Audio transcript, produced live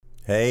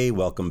Hey,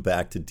 welcome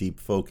back to Deep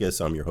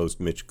Focus. I'm your host,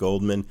 Mitch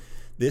Goldman.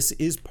 This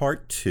is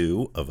part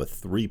 2 of a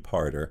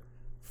 3-parter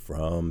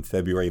from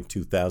February of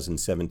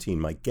 2017.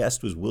 My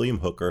guest was William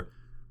Hooker,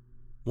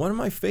 one of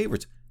my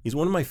favorites. He's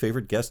one of my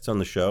favorite guests on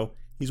the show.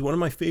 He's one of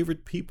my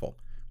favorite people.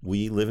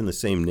 We live in the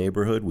same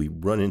neighborhood. We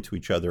run into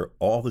each other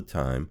all the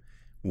time.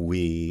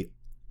 He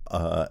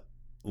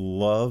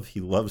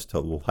loves to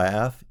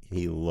laugh.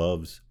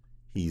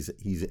 He's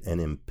an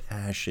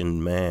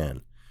impassioned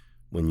man.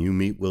 When you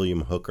meet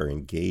William Hooker,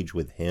 engage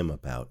with him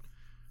about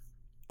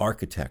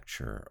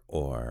architecture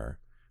or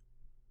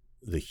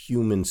the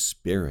human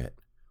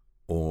spirit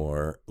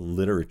or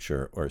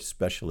literature or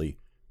especially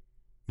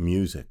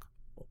music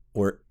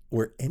or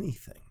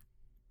anything,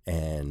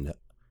 and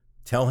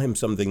tell him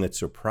something that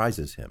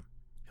surprises him.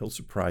 He'll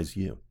surprise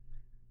you.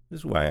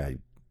 This is why I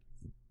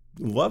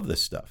love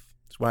this stuff.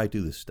 It's why I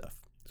do this stuff.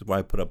 It's why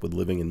I put up with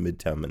living in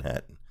Midtown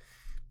Manhattan.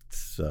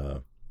 It's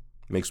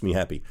makes me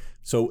happy.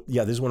 So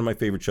yeah, this is one of my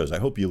favorite shows. I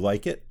hope you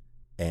like it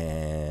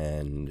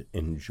and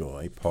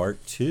enjoy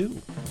part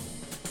 2.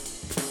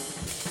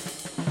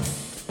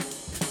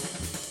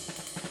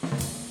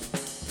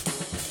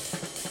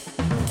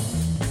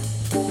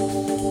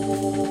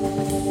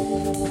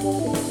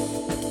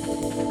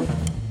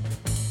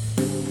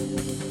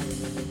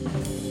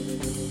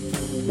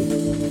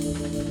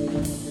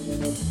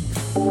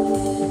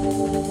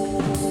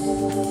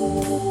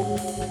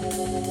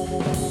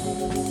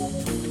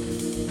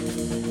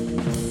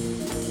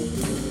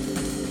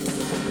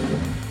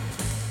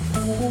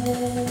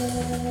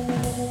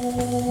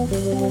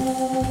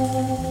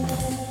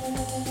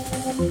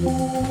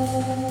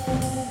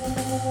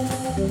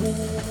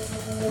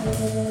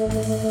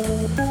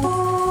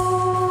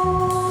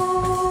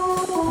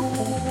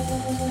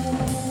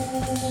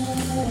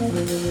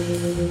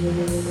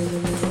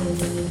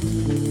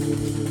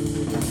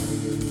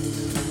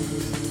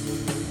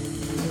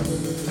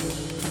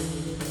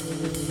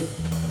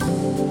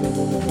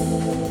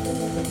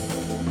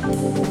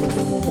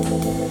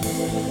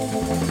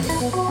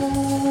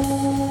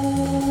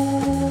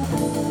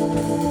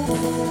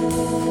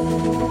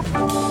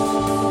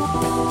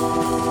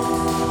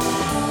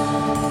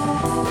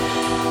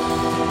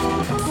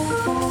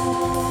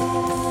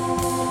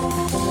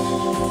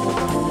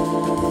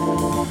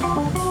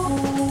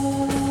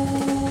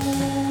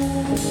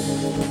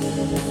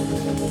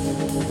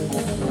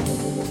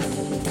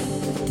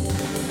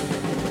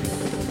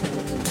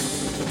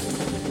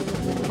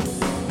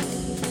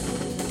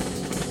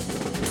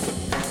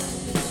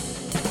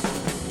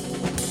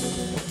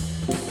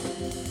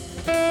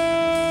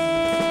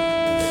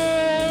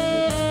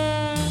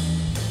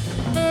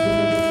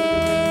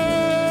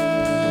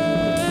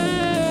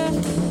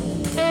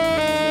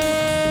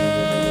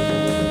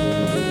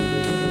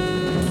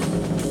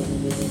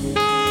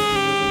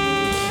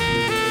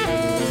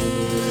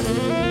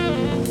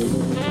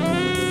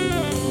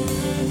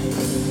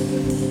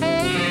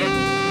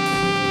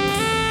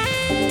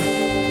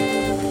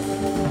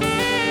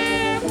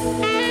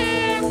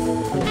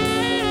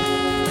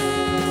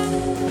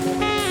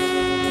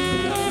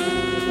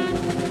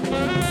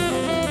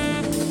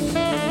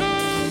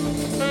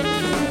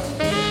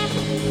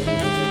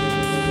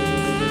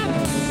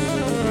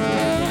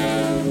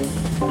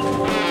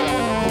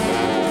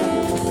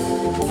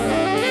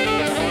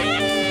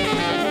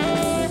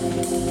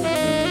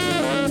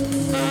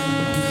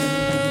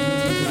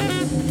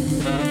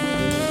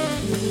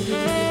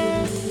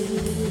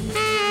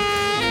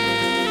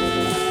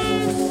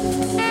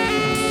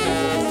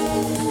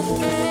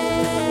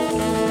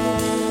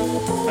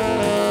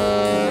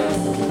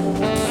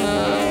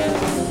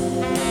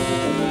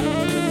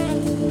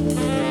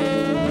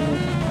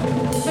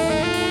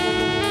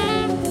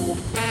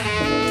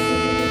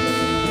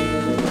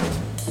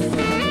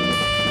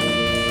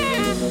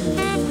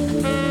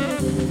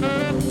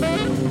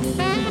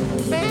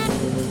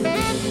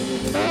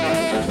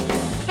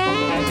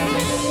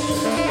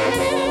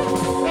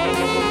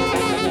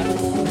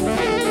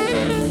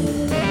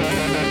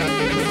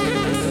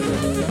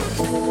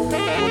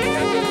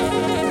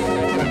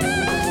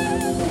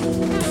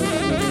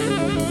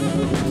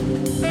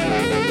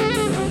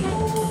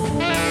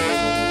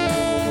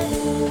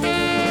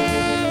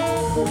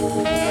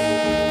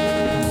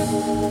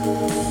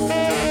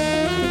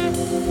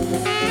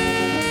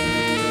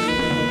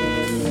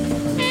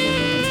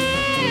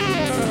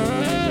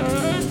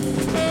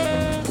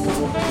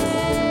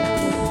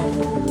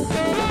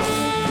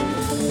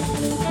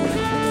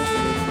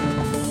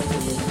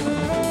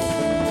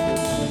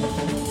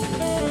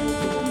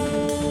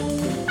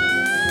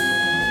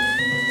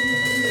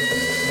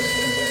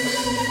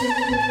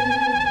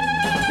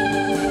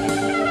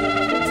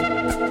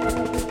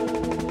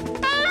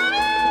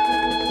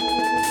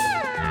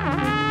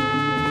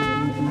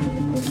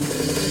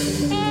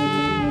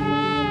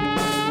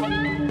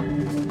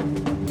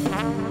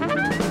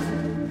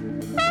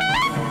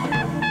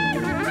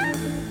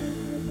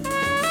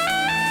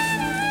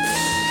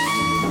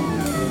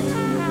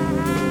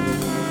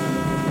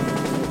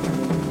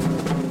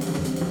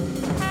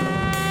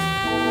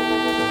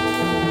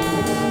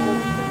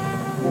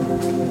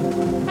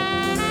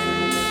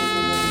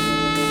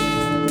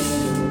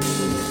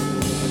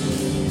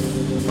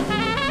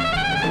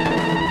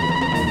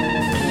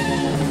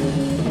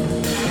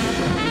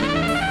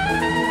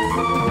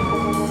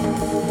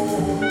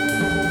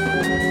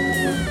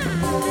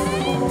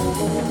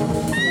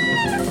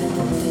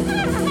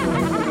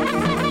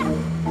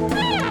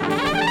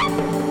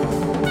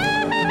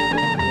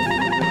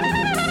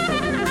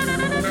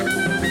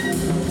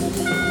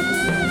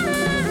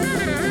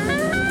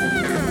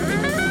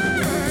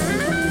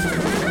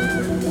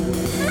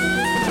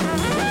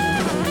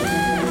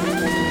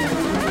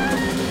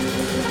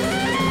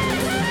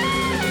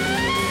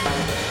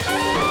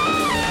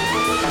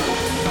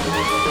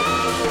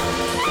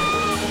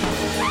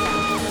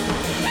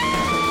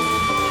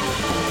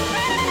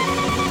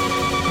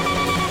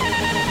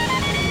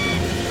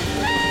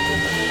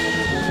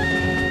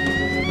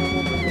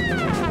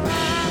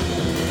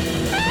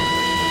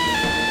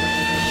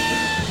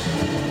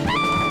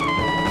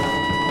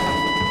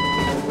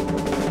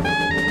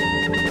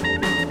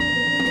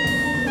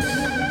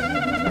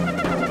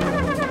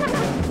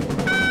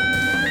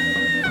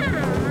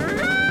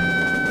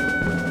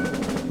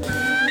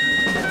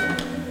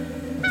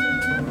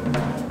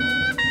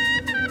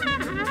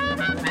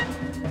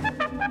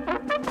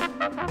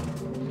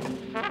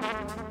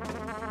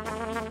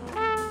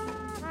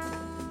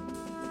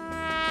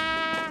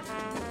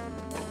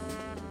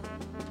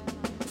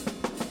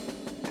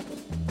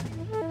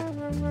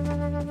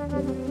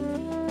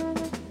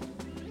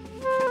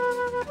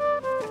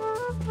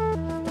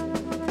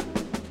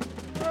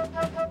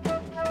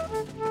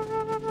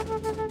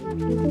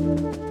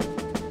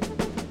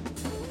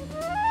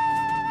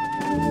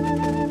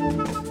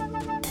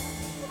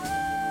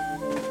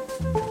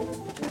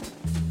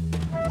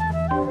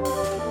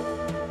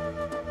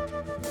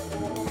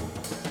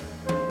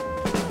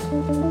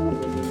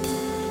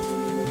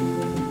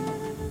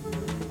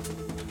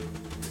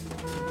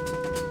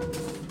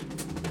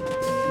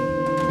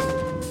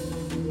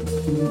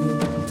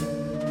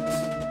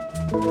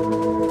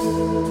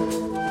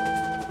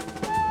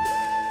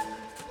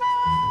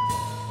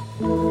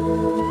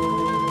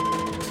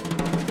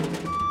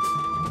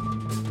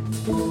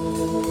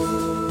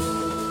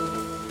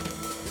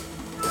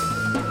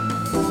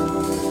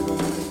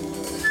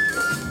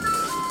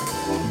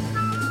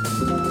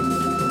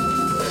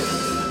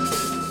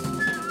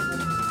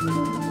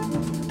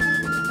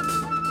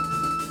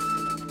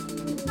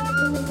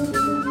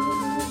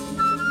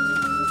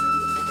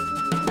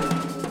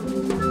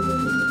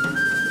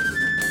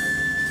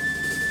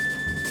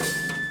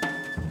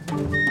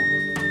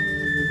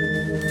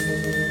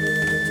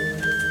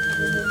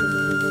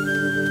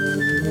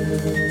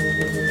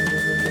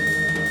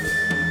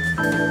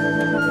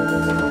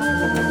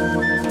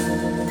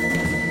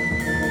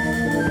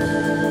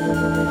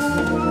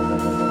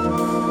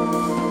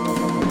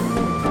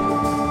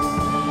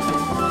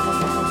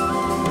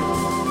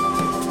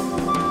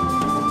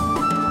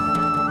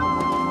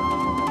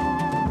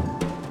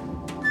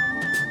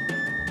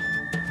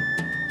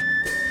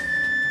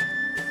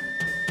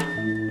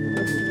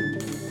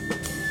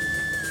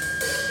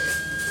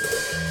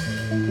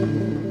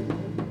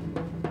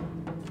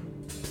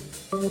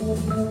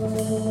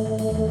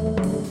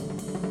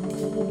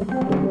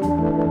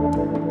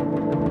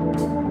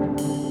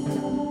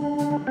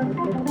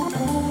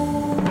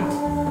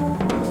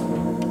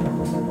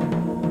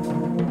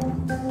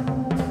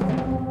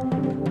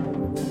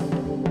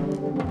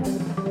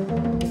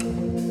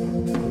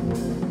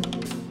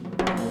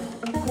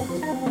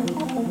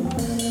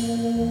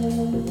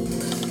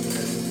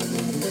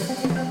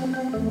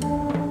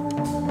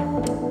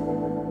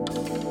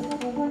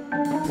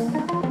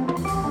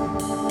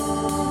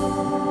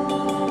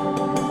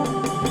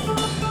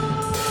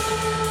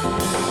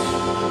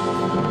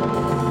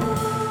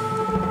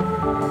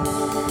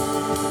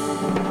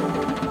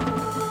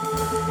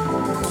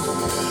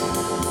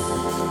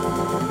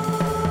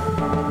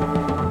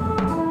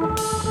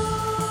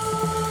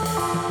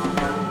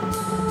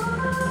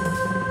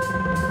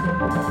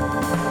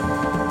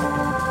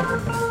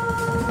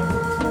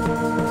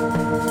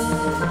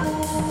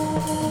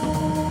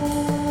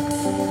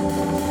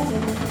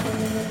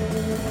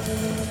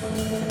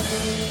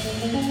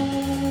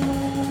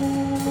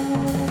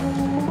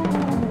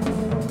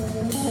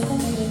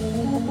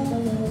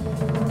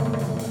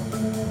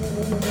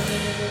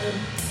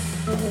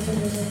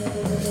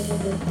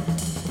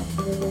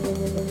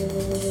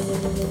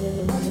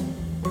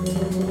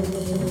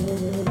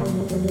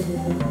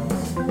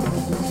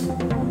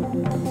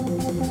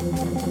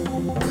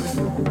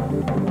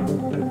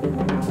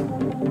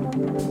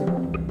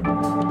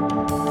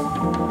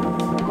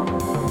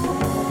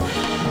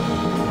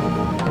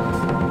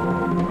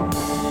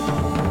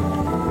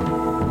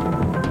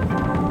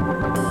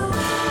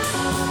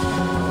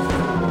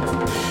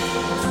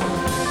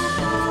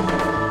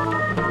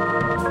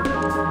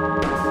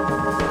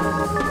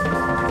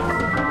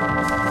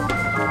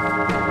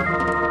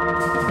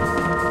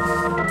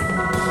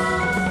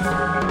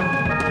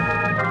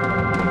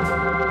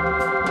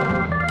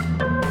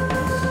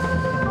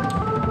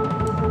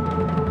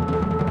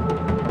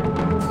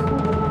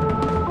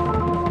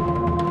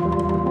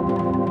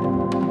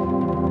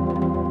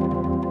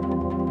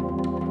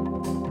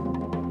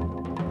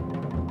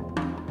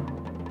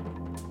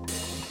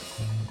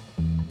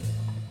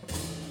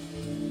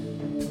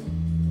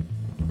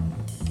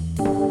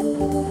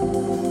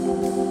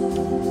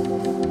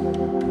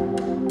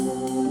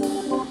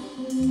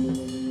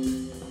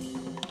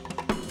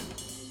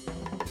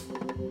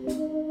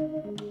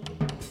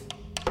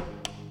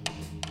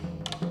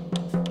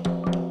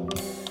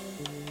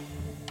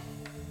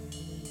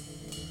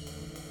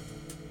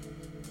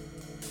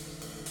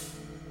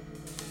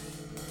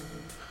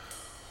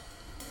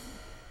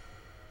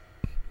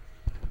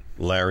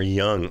 Larry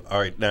Young. All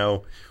right,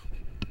 now,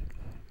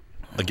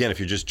 again, if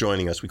you're just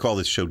joining us, we call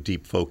this show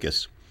Deep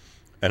Focus,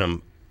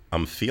 and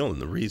I'm feeling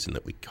the reason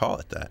that we call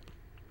it that.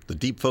 The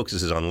Deep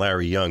Focus is on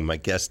Larry Young. My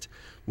guest,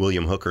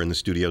 William Hooker, in the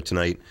studio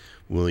tonight.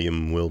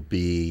 William will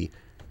be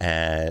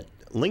at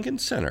Lincoln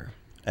Center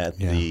at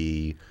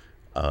the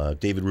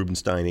David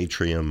Rubenstein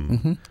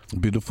Atrium.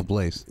 Beautiful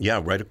place.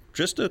 Yeah, right,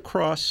 just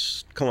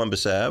across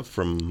Columbus Ave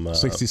from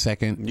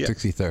 62nd,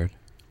 63rd,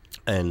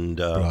 and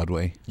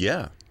Broadway.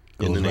 Yeah,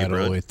 goes in the right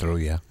neighborhood. all the way through.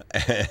 Yeah,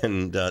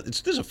 and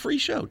there's a free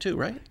show too,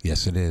 right?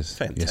 Yes, it is.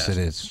 Fantastic. Yes, it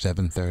is.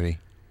 7:30.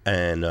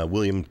 And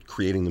William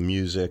creating the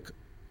music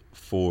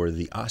for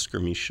the Oscar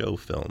Michaud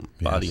film,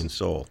 Body and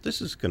Soul.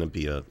 This is going to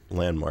be a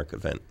landmark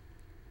event.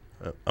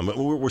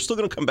 We're still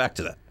going to come back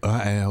to that.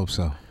 I hope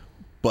so.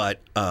 But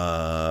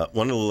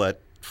wanted to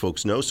let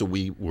folks know, so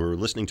we were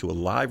listening to a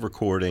live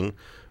recording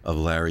of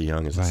Larry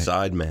Young as a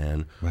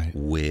sideman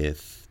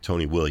with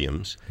Tony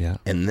Williams. Yeah.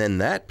 And then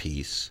that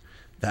piece,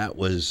 that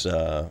was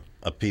a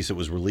piece that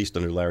was released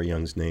under Larry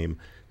Young's name,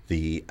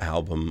 the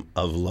album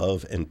Of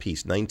Love and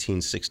Peace,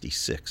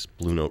 1966,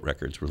 Blue Note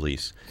Records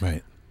release.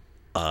 Right.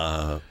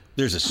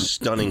 There's a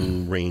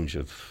stunning range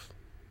of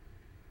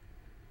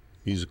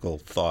musical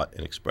thought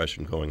and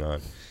expression going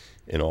on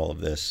in all of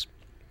this.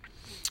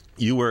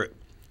 You were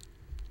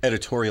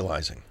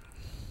editorializing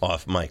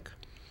off mic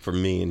for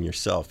me and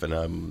yourself, and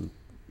I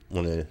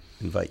want to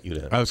invite you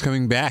to. I was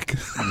coming back.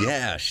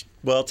 Yeah.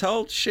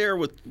 Well, share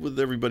with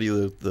everybody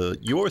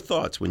your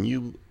thoughts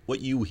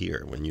what you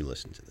hear when you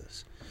listen to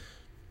this.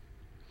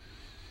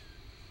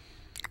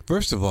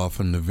 First of all,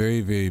 from the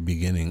very, very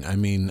beginning, I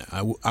mean,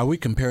 are we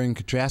comparing and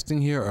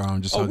contrasting here, or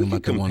I'm just talking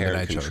about the one that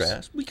I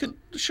chose? We could,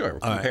 sure,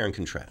 compare and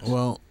contrast.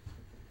 Well,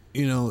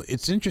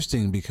 it's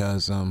interesting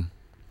because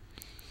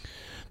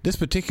this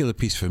particular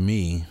piece for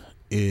me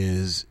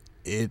is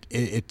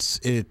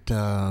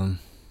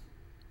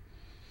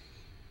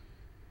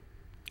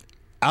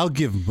I'll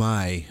give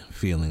my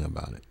feeling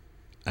about it.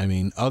 I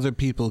mean, other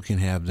people can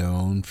have their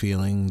own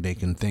feeling. They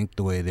can think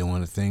the way they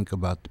want to think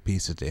about the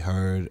piece that they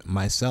heard.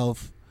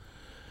 Myself,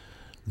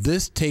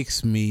 this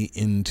takes me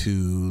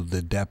into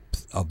the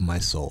depth of my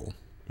soul.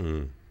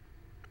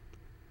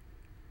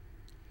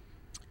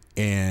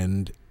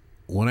 And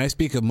when I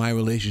speak of my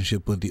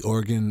relationship with the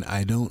organ,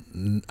 I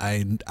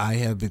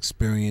have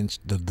experienced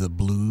the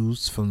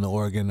blues from the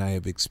organ. I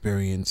have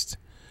experienced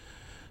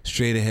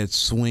straight ahead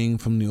swing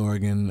from the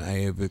organ.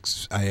 I have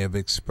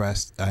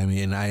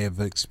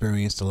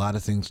experienced a lot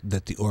of things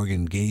that the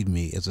organ gave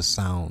me as a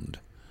sound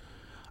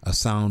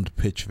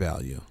pitch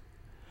value.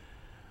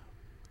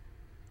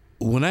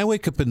 When I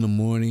wake up in the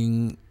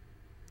morning,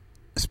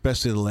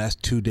 especially the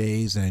last 2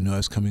 days, and I know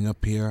it's coming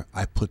up here,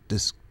 I put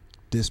this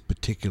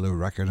particular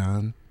record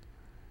on.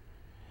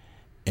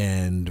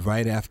 And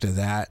right after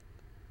that,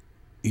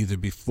 either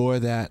before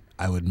that,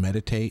 I would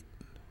meditate.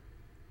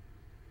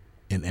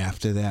 And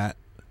after that,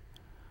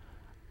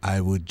 I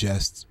would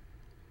just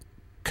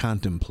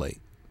contemplate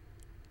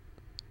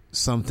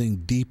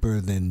something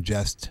deeper than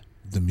just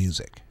the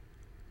music.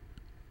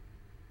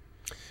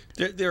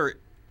 There are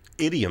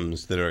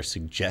idioms that are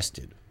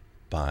suggested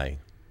by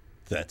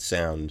that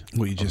sound.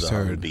 What you just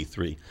heard.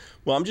 B3.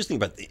 Well, I'm just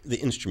thinking about the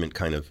instrument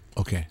kind of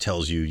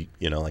tells you,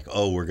 like,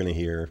 oh, we're going to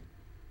hear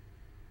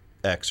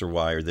X or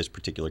Y or this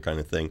particular kind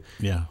of thing.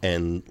 Yeah.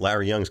 And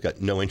Larry Young's got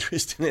no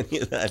interest in any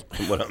of that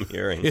from what I'm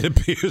hearing. It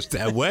appears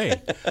that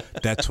way.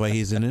 That's why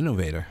he's an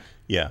innovator.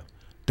 Yeah.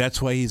 That's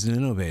why he's an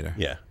innovator.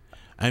 Yeah.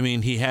 I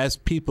mean, he has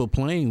people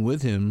playing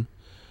with him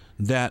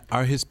that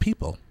are his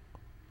people.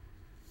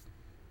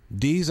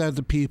 These are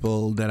the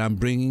people that I'm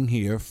bringing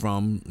here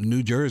from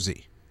New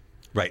Jersey.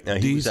 Right. Now,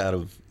 he was out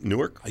of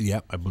Newark?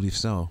 Yep, I believe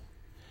so.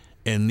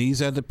 And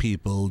these are the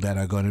people that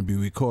are going to be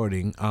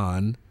recording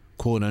on,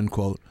 quote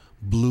unquote,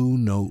 Blue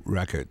Note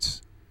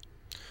Records.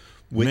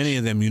 Many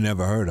of them you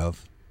never heard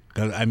of.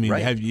 I mean,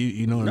 have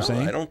you know what I'm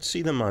saying? I don't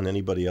see them on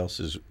anybody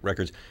else's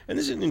records. And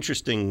this is an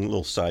interesting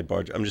little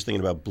sidebar. I'm just thinking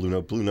about Blue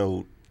Note. Blue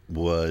Note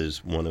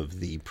was one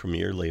of the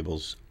premier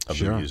labels of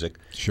the music.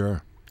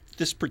 Sure.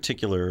 This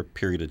particular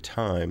period of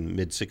time,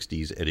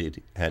 mid-'60s,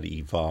 it had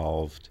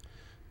evolved.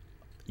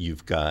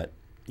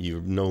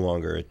 You're no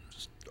longer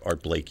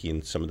Art Blakey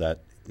and some of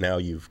that. Now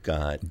you've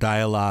got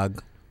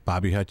Dialogue,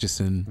 Bobby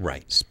Hutcherson,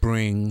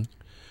 Spring,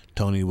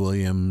 Tony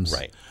Williams,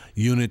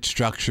 Unit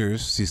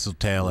Structures, Cecil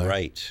Taylor,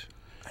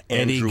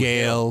 Eddie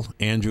Gale,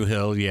 Andrew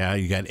Hill. Yeah,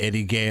 you got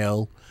Eddie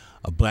Gale,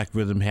 A Black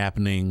Rhythm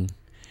Happening.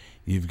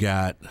 You've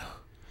got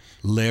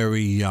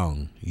Larry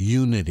Young,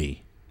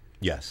 Unity.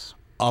 Yes.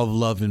 Of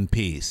Love and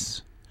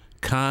Peace,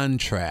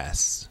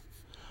 Contrasts.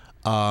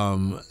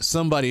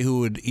 Somebody who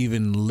would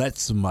even let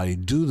somebody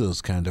do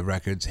those kind of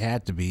records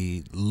had to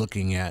be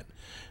looking at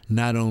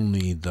not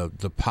only the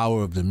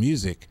power of the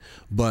music,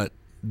 but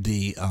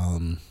the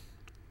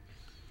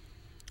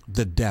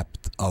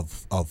depth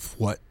of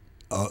what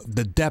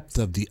the depth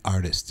of the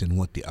artist and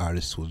what the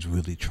artist was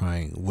really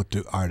trying, what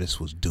the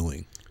artist was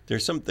doing.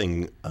 There's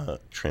something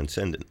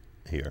transcendent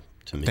here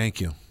to me.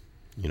 Thank you.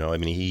 I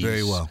mean, he's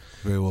very well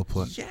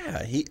put.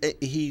 Yeah,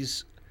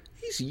 he's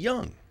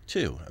young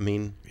too. I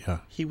mean,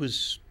 he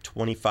was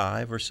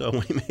 25 or so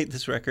when he made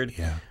this record.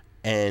 Yeah.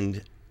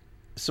 And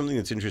something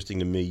that's interesting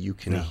to me, you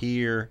can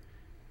hear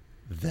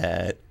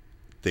that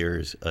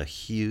there's a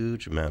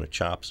huge amount of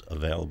chops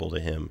available to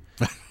him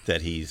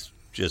that he's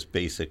just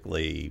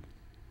basically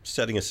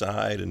setting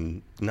aside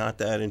and not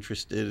that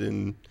interested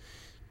in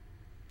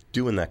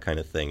doing that kind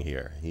of thing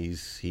here.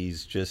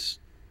 He's just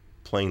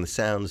playing the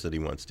sounds that he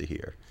wants to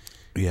hear.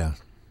 Yeah.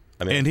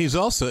 I mean,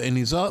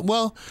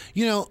 well,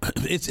 you know,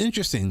 it's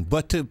interesting,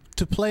 but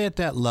to play at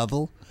that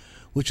level,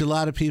 which a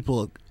lot of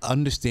people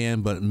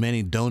understand, but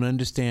many don't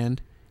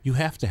understand, you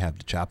have to have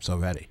the chops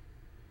already.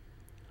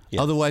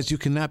 Yeah. Otherwise, you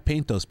cannot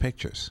paint those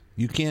pictures.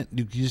 You can't.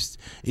 You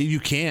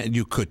can't.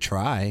 You could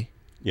try.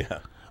 Yeah.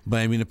 But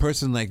I mean, a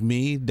person like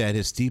me that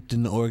is steeped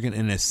in the organ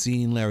and has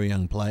seen Larry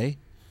Young play,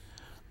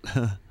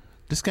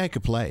 this guy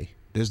could play.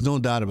 There's no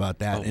doubt about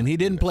that. And he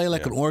didn't play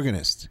like an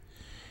organist.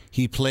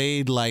 He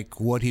played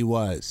like what he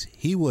was.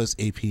 He was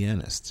a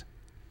pianist.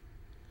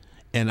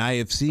 And I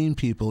have seen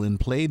people and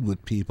played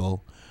with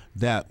people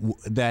that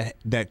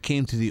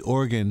came to the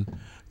organ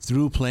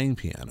through playing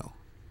piano.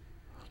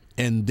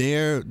 And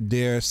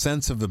their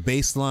sense of the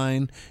bass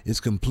line is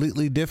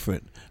completely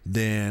different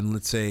than,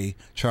 let's say,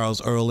 Charles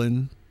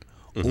Earland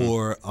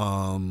or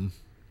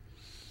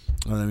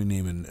let me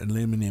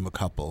name a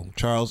couple.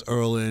 Charles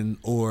Earland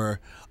or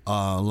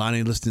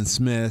Lonnie Liston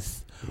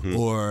Smith,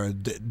 or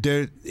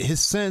his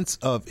sense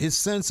of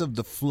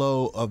the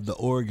flow of the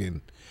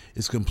organ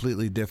is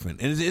completely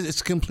different, and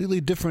it's completely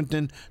different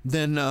than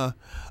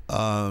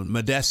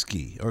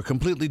Medeski, or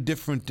completely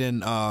different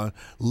than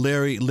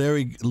Larry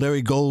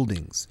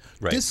Goldings.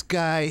 Right. This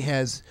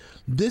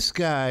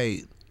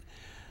guy.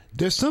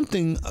 There's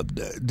something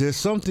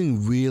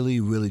really,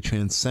 really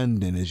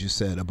transcendent, as you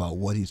said, about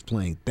what he's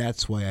playing.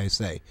 That's why I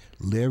say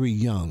Larry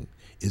Young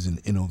is an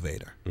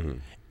innovator.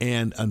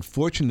 And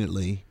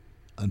unfortunately,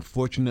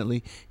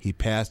 he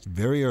passed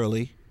very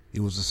early. It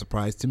was a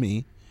surprise to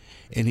me,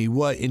 and he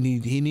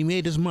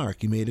made his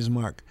mark.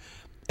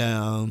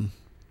 I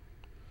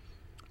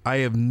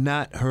have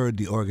not heard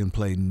the organ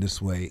played in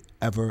this way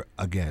ever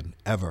again.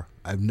 Ever.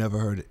 I've never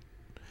heard it.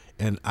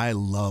 And I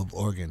love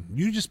organ.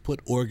 You just put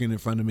organ in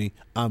front of me,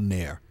 I'm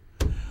there.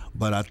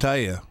 But I'll tell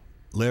you,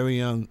 Larry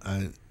Young,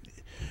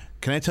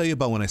 can I tell you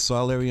about when I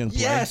saw Larry Young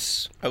play?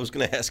 Yes. I was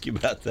going to ask you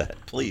about that,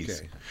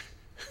 please. Okay.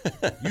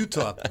 You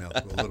talk now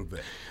a little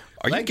bit.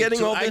 Are you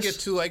getting all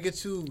this? I get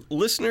to.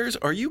 Listeners,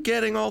 are you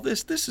getting all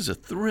this? This is a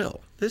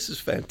thrill. This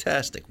is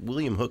fantastic.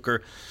 William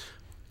Hooker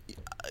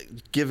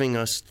giving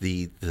us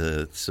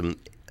some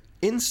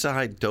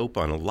inside dope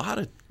on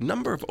a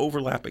number of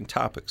overlapping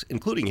topics,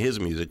 including his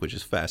music, which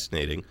is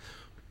fascinating,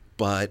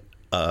 but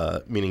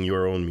meaning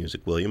your own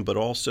music, William, but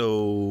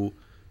also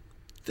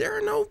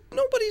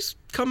nobody's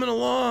coming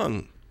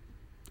along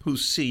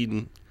who's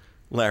seen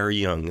Larry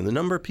Young, and the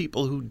number of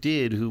people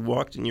who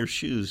walked in your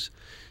shoes,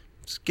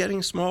 it's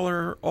getting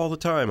smaller all the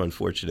time,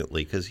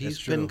 unfortunately, because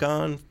he's been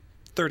gone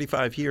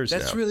 35 years now.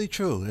 That's really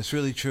true.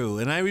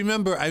 And I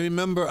remember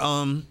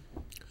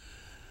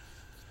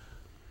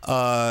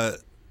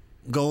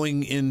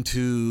going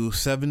into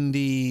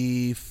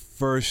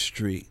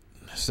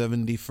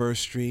 71st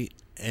Street,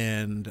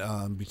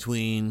 and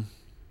between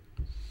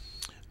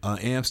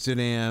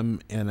Amsterdam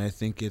and I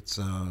think it's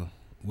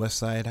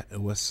West End. I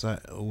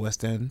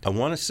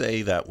want to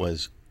say that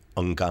was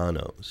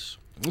Ungano's.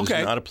 It was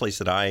not a place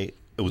that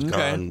it was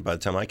gone by the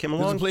time I came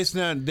along. There's a place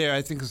down there,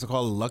 I think it's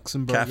called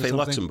Luxembourg. Cafe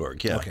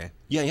Luxembourg, yeah. Okay.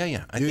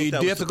 Yeah. Do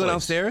you have to go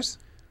downstairs?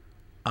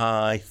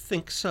 I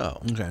think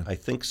so. Okay. I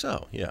think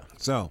so, yeah.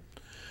 So,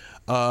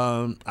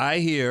 I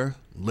hear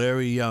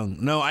Larry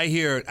Young. No, I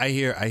hear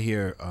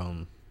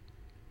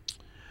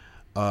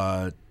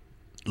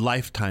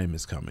Lifetime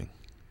is coming.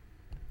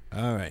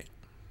 All right.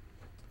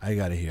 I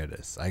got to hear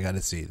this. I got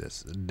to see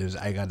this.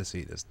 I got to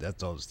see this.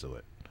 That's all there's to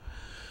it.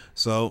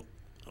 So,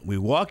 we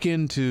walk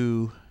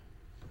into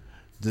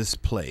this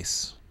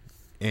place,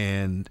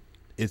 and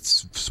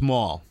it's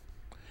small.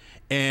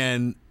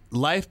 And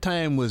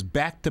Lifetime was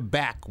back to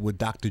back with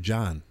Dr.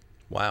 John.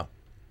 Wow.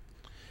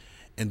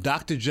 And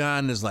Dr.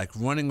 John is like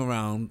running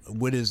around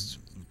with his,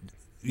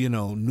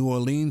 New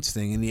Orleans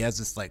thing, and he has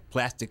this like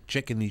plastic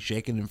chicken he's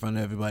shaking in front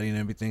of everybody and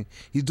everything.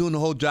 He's doing the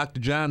whole Dr.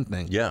 John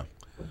thing. Yeah.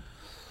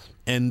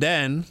 And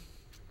then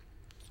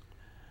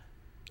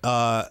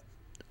John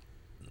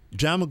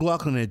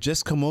McLaughlin had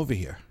just come over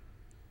here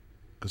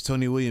because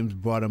Tony Williams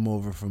brought him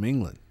over from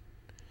England.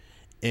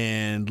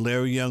 And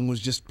Larry Young was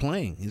just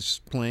playing. He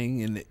was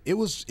playing, and it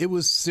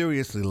was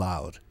seriously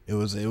loud. It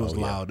was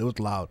loud. Yeah. It was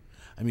loud.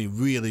 I mean,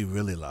 really,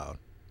 really loud.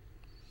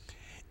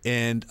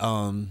 And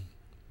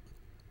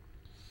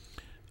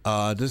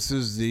this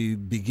is the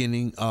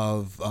beginning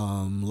of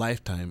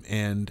Lifetime.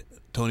 And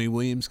Tony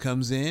Williams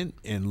comes in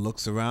and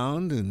looks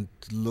around and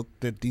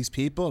looked at these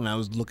people, and I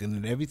was looking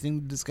at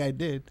everything this guy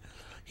did.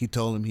 He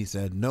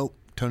said, nope,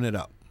 turn it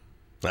up.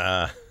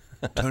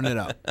 Turn it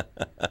up.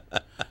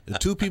 The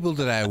two people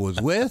that I was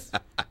with,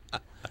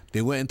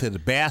 they went into the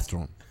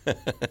bathroom.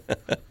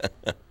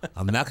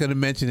 I'm not going to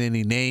mention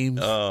any names.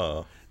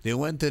 Oh. They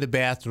went to the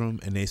bathroom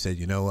and they said,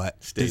 "You know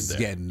what? Stayed This is there.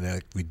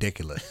 getting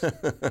ridiculous.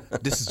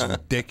 This is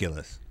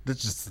ridiculous.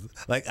 This is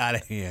like out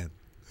of hand."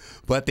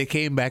 But they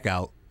came back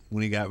out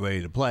when he got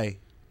ready to play,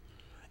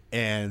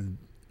 and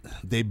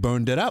they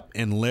burned it up.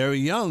 And Larry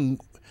Young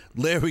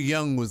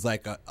was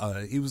like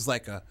he was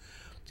like a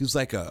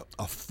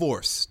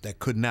force that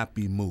could not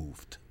be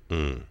moved.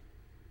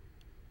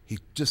 He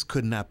just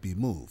could not be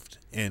moved.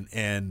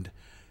 And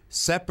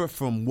separate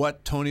from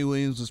what Tony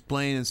Williams was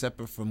playing and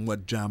separate from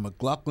what John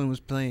McLaughlin was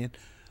playing,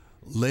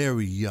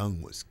 Larry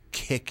Young was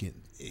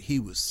kicking. He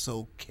was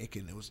so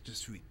kicking. It was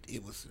just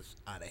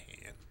out of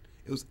hand.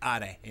 It was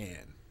out of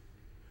hand.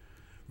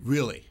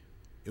 Really.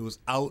 It was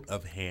out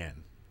of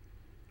hand.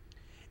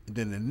 And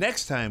then the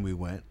next time we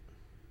went,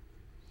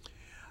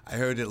 I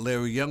heard that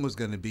Larry Young was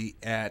going to be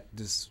at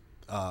this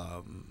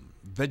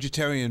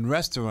vegetarian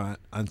restaurant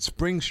on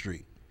Spring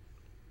Street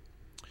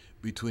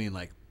between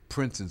like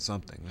Prince and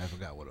something. I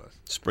forgot what it was.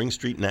 Spring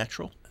Street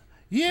Natural?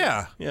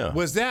 Yeah. Yeah.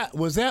 Was that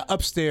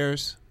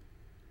upstairs?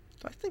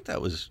 I think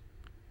that was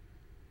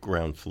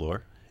ground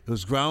floor. It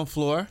was ground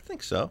floor. I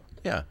think so.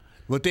 Yeah.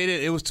 But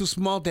it was too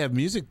small to have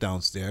music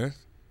downstairs.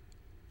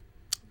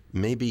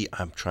 Maybe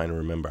I'm trying to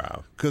remember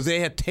how. Because they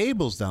had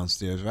tables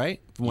downstairs,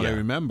 right? From what I Yeah.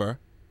 remember.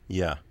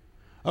 Yeah.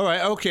 All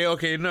right.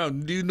 Okay. No,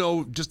 you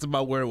know just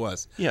about where it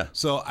was. Yeah.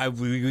 So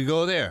we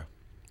go there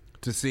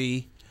to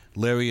see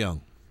Larry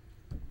Young.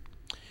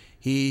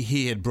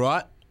 He had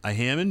brought a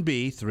Hammond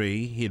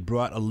B3. He had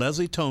brought a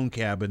Leslie Tone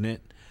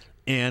cabinet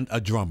and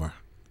a drummer.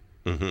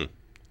 Mm-hmm.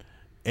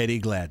 Eddie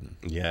Gladden.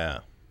 Yeah.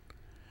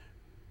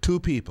 2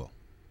 people.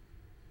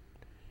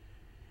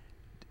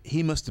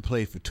 He must have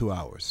played for 2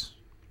 hours.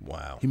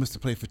 Wow. He must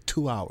have played for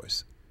 2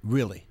 hours,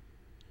 really.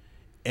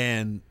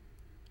 And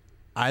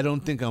I don't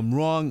think I'm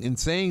wrong in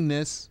saying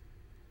this.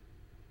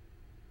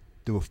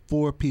 There were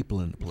 4 people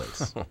in the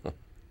place.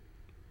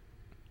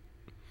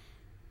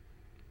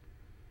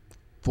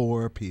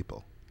 4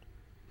 people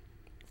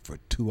for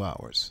 2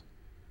 hours.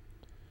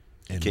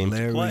 And Came to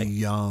Larry play.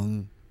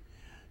 Young,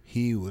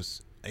 he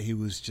was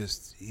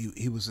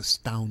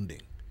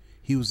astounding.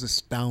 He was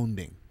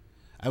astounding.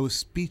 I was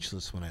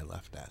speechless when I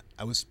left that.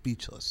 I was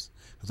speechless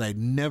because I'd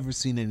never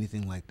seen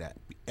anything like that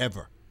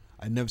ever.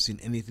 I'd never seen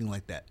anything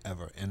like that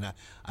ever. And I,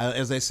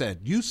 as I said,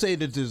 you say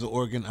that there's an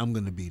organ, I'm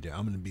going to be there.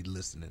 I'm going to be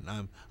listening.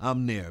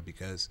 I'm there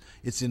because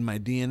it's in my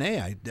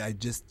DNA. I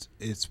just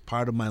it's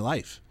part of my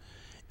life,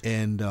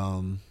 and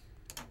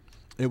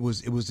it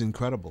was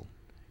incredible.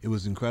 It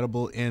was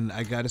incredible, and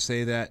I got to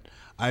say that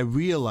I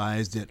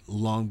realized it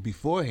long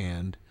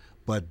beforehand,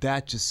 but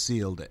that just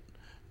sealed it.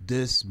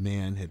 This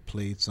man had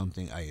played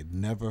something I had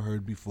never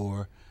heard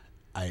before.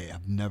 I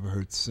have never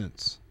heard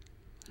since.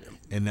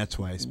 And that's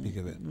why I speak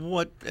of it.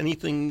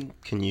 Anything,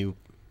 can you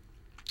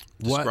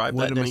describe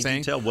What that in am I any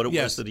saying? detail? What it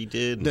Yes. was that he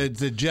did?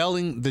 The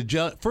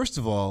gelling, first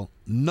of all,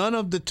 none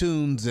of the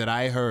tunes that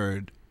I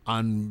heard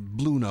on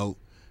Blue Note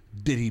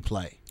did he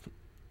play.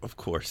 Of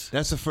course.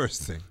 That's the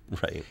first thing.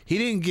 Right. He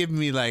didn't give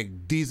me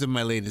like, these are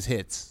my latest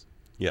hits.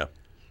 Yeah.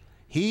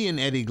 He and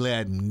Eddie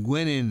Gladden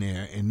went in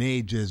there and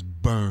they just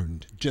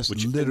burned,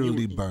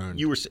 literally burned.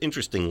 You were,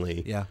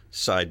 interestingly, Yeah.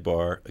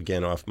 sidebar,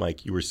 again off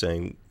mic, you were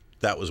saying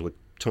that was what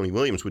Tony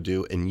Williams would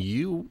do, and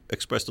you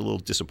expressed a little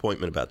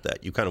disappointment about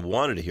that. You kind of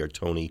wanted to hear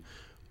Tony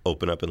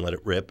open up and let it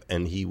rip,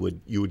 and you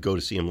would go to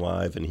see him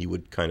live, and he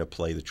would kind of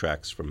play the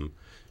tracks from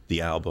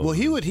the album. Well,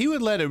 he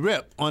would let it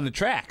rip on the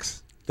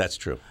tracks. That's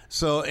true.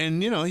 So,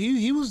 and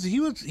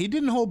he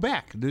didn't hold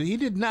back. He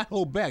did not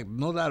hold back.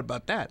 No doubt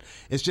about that.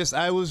 It's just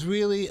I was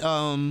really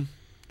I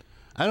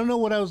don't know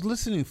what I was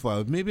listening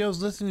for. Maybe I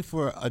was listening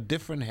for a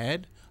different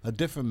head, a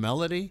different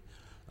melody.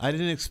 I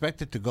didn't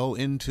expect it to go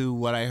into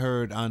what I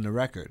heard on the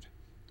record.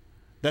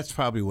 That's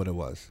probably what it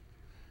was.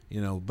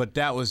 But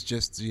that was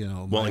just,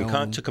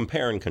 Well, to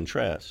compare and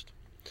contrast,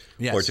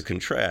 yes. or to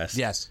contrast,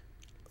 Yes.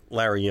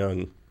 Larry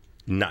Young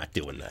not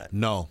doing that.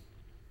 No.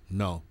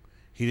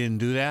 He didn't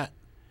do that.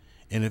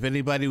 And if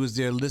anybody was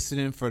there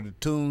listening for the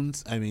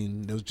tunes, I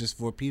mean, there was just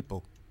 4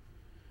 people.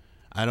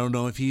 I don't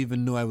know if he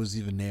even knew I was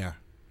even there.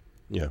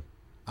 Yeah.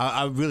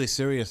 I really,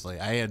 seriously,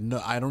 I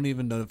don't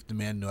even know if the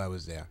man knew I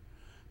was there,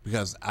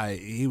 because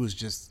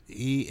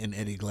he and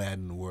Eddie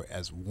Gladden were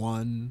as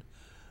one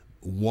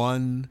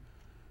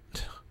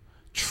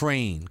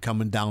train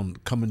coming down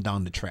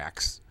the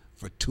tracks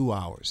for 2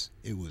 hours.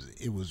 It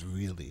was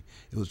really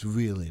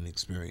an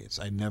experience.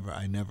 I never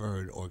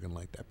heard organ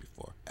like that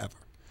before, ever.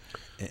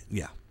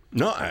 Yeah.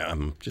 No,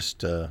 I'm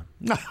just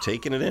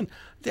taking it in.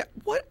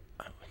 What?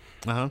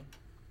 Uh-huh.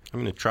 I'm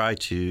going to try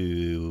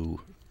to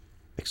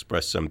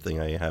express something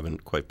I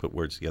haven't quite put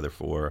words together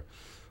for,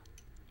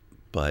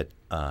 but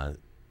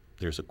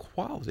there's a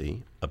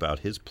quality about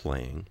his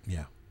playing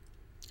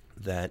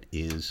that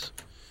is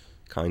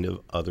kind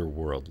of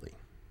otherworldly,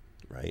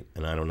 right?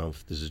 And I don't know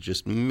if this is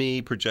just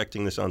me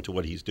projecting this onto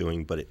what he's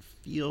doing, but it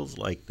feels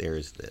like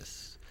there's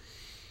this,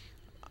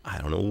 I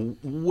don't know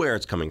where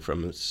it's coming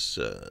from, it's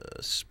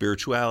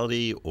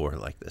spirituality, or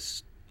like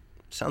this,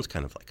 sounds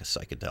kind of like a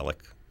psychedelic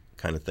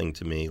kind of thing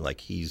to me, like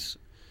he's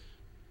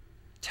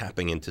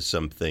tapping into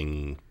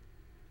something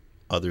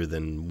other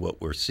than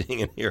what we're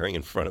seeing and hearing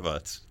in front of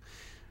us,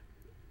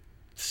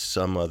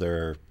 some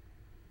other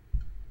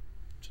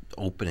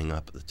opening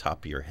up at the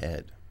top of your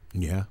head.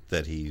 Yeah.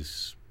 That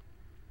he's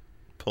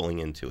pulling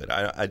into it.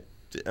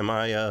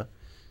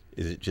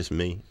 Is it just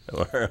me?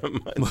 Or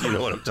do you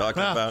know what I'm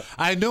talking about?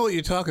 I know what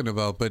you're talking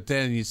about, but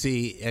then you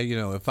see,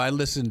 if I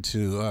listen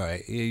to, all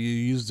right, you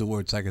use the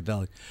word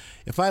psychedelic.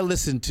 If I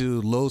listen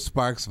to Low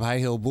Sparks of High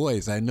Hill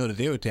Boys, I know that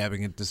they were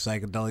tapping into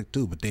psychedelic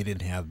too, but they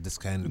didn't have this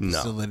kind of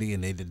facility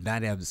and they did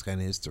not have this kind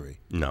of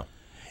history. No.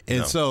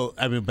 And so,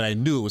 but I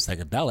knew it was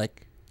psychedelic.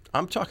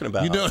 I'm talking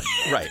about,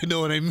 right. You know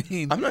what I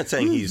mean? I'm not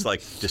saying he's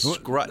like,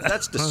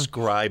 that's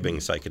describing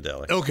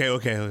psychedelic.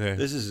 Okay.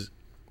 This is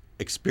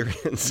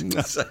experiencing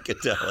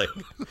psychedelic.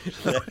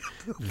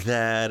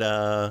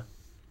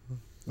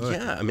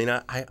 Yeah, I mean,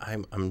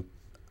 I'm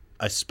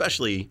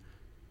especially,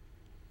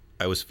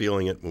 I was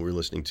feeling it when we were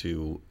listening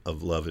to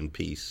Of Love and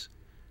Peace,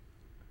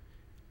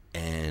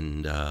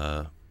 and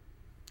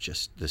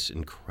just this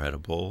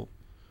incredible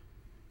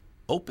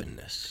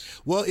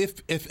openness. Well,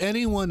 if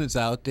anyone is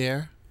out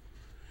there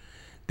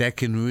that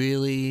can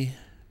really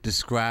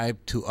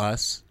describe to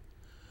us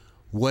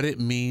what it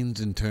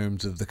means in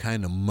terms of the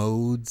kind of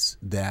modes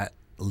that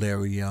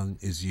Larry Young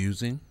is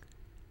using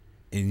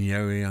and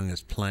Larry Young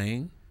is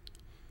playing.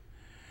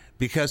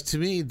 Because to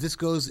me, this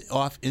goes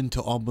off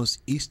into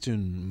almost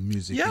Eastern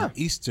music. Yeah.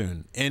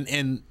 Eastern.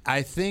 And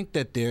I think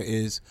that there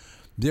is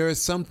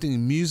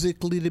something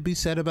musically to be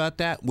said about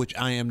that, which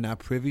I am not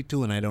privy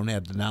to and I don't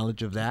have the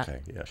knowledge of that.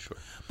 Okay, yeah, sure.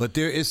 But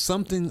there is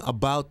something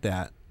about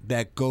that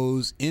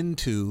goes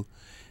into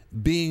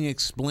being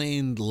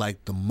explained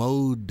like the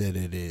mode that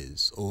it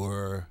is,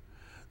 or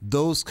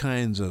those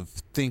kinds of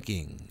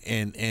thinking,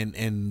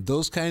 and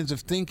those kinds of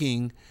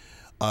thinking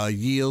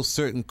yield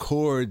certain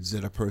chords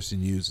that a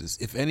person uses.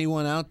 If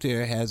anyone out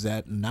there has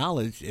that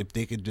knowledge, if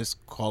they could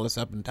just call us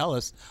up and tell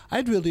us,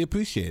 I'd really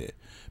appreciate it,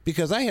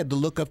 because I had to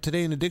look up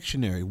today in the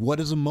dictionary, what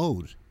is a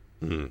mode?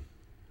 Mm-hmm.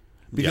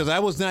 Because I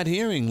was not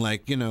hearing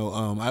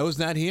I was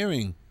not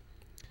hearing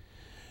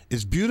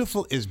as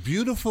beautiful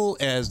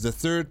as the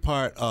third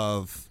part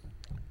of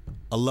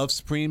A Love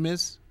Supreme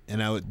is,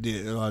 and I would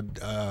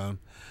McCoy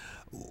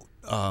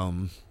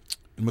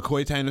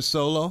Tyner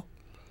solo.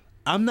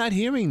 I'm not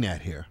hearing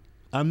that here.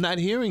 I'm not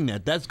hearing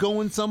that. That's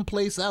going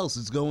someplace else.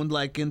 It's going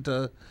like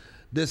into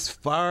this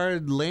far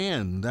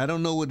land. I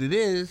don't know what it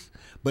is,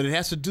 but it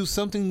has to do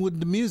something with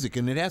the music,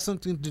 and it has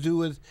something to do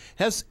with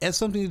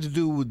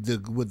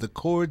the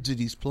chords that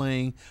he's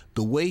playing,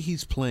 the way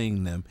he's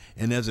playing them,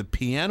 and as a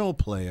piano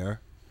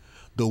player,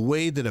 the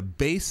way that a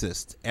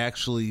bassist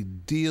actually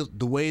deals,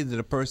 the way that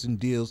a person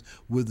deals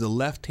with the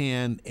left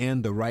hand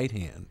and the right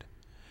hand.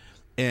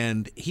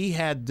 And he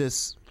had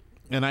this,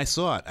 and I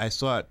saw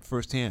it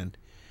firsthand.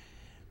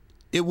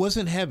 It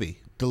wasn't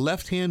heavy. The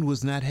left hand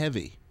was not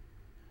heavy.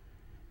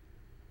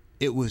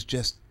 It was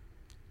just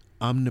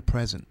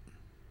omnipresent.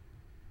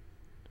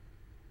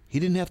 He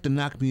didn't have to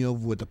knock me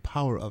over with the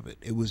power of it.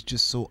 It was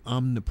just so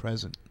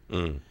omnipresent.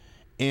 Mm.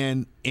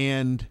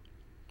 And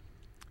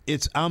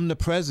its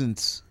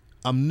omnipresence,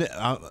 I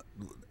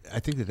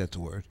think that's a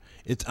word.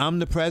 Its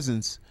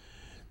omnipresence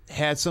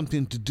had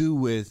something to do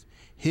with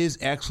his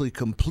actually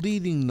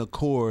completing the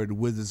chord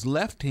with his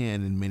left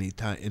hand in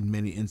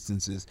many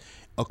instances,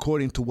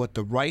 according to what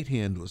the right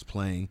hand was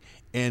playing,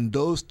 and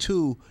those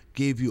two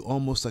gave you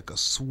almost like a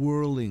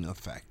swirling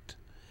effect.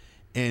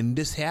 And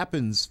this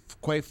happens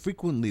quite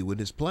frequently with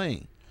his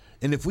playing.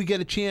 And if we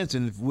get a chance,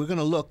 and if we're going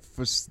to look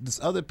for this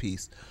other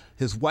piece,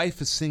 his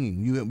wife is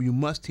singing. You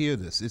must hear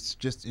this. It's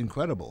just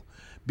incredible,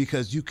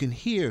 because you can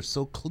hear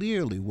so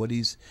clearly what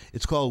it's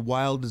called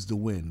Wild as the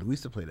Wind. We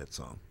used to play that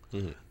song.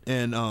 Mm-hmm.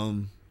 And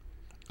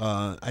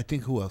I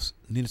think who else?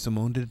 Nina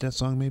Simone did that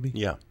song, maybe?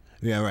 Yeah,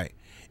 right.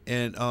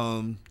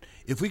 And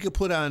if we could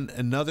put on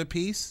another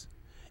piece,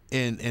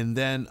 and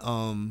then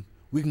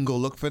we can go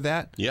look for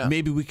that. Yeah.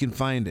 Maybe we can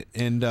find it.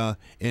 And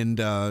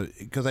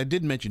because I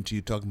did mention to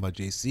you talking about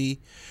JC,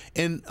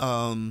 and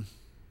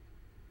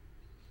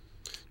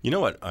you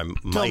know what?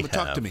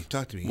 Talk to me.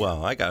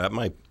 Well, I got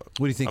my.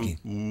 What are you thinking?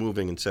 I'm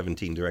moving in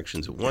 17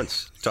 directions at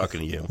once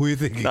talking to you. What are you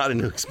thinking? Not a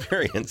new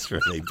experience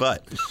for me,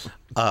 but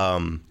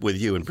with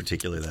you in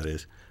particular, that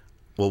is.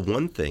 Well,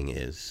 one thing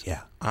is,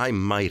 I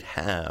might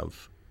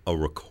have a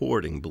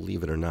recording,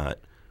 believe it or not,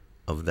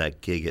 of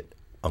that gig at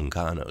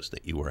Unganos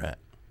that you were at,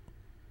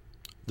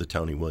 the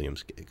Tony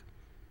Williams gig.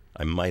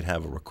 I might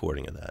have a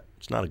recording of that.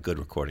 It's not a good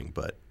recording,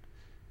 but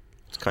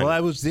it's kind of... I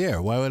was there.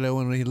 Why would I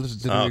want to listen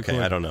to the recording?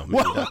 Okay, I don't know.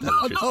 Maybe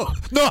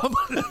No.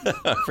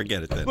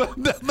 Forget it then.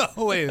 No,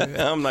 wait.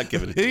 I'm not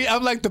giving it to you.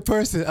 I'm like the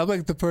person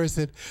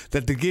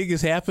that the gig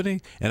is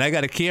happening, and I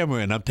got a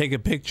camera, and I'm taking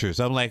pictures.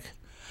 I'm like,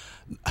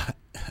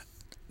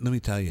 let me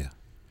tell you,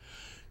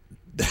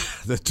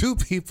 the two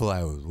people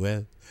I was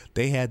with,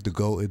 they had to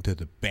go into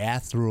the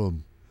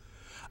bathroom.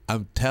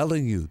 I'm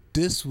telling you,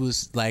 this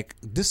was like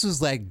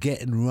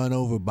getting run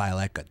over by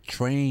like a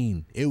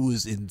train. It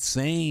was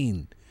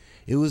insane.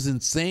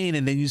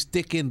 And then you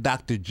stick in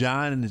Dr.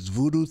 John and his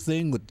voodoo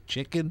thing with the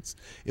chickens.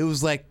 It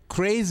was like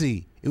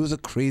crazy. It was a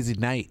crazy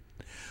night.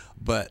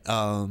 But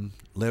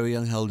Larry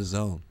Young held his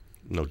own.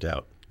 No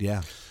doubt.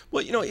 Yeah.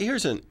 Well,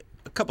 here's a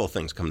couple of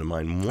things come to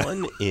mind.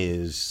 One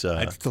is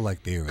I still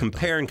like the era.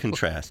 compare and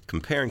contrast.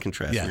 Compare and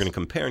contrast. Yes. We're going to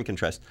compare and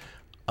contrast.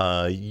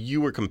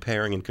 You were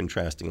comparing and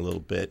contrasting a little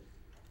bit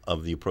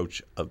of the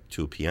approach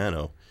to a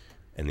piano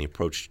and the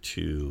approach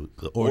to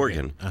the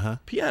organ. Uh-huh.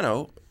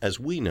 Piano, as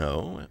we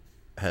know,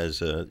 has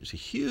there's a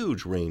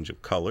huge range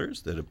of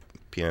colors that a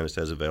pianist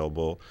has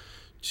available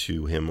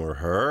to him or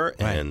her,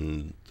 Right.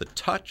 and the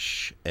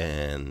touch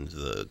and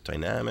the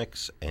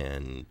dynamics,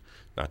 and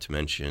not to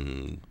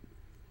mention,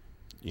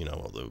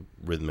 all the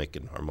rhythmic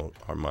and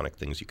harmonic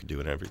things you could do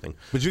and everything.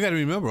 But you got to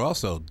remember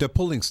also, they're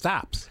pulling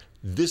stops.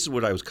 This is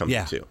what I was coming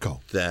Yeah, to.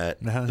 go.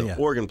 That the Yeah.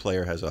 organ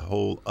player has a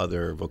whole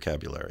other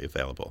vocabulary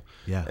available.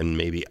 Yeah. And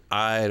maybe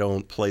I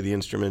don't play the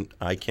instrument.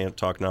 I can't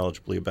talk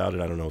knowledgeably about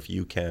it. I don't know if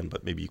you can,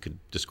 but maybe you could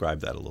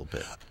describe that a little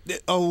bit.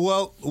 Oh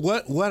well,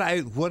 what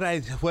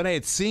I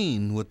had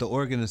seen with the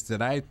organists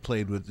that I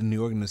played with and the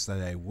organists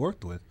that I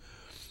worked with,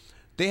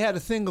 they had a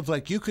thing of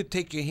like you could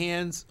take your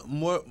hands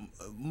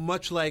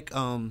much like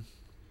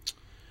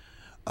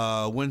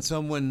when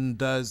someone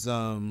does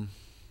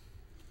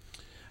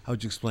how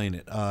would you explain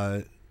it?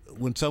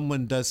 When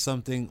someone does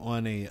something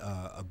on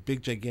a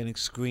big gigantic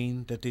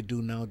screen that they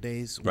do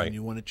nowadays, when Right.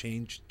 you want to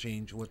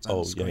change what's on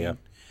the screen, yeah.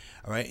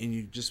 all right, and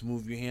you just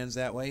move your hands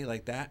that way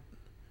like that,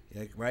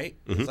 right?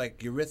 Mm-hmm. It's like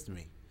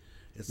eurythmy.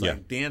 It's Yeah.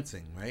 like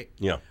dancing, right?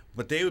 Yeah.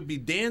 But they would be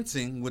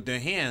dancing with their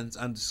hands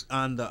on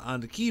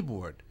the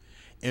keyboard,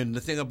 and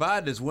the thing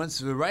about it is, once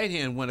the right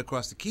hand went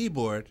across the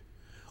keyboard,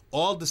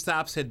 all the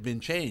stops had been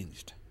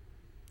changed.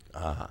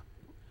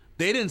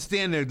 They didn't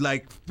stand there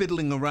like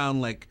fiddling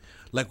around like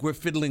we're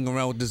fiddling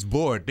around with this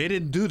board. They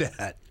didn't do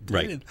that.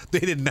 Right. They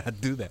did not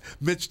do that.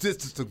 Mitch,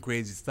 this is some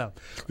crazy stuff.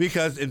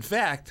 Because in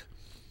fact,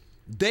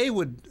 they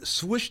would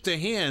swish their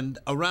hand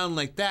around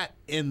like that,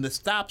 and the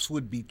stops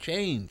would be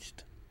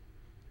changed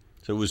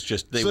So it was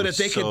just so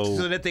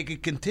that they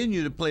could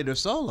continue to play their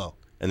solo.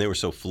 and they were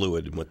so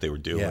fluid in what they were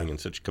doing Yeah. and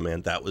such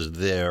command. That was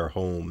their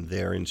home,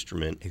 their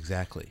instrument,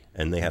 Exactly.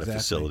 and they had Exactly. a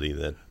facility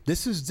that.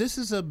 This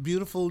is a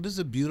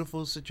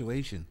beautiful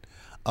situation.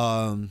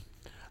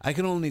 I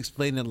can only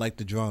explain it like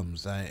the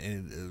drums.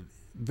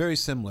 Very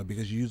similar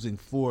because you're using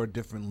 4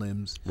 different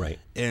limbs, Right.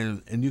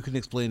 And you can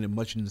explain it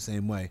much in the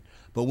same way.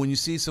 But when you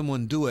see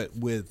someone do it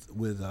with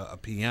a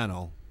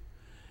piano,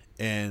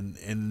 and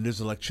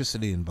there's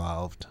electricity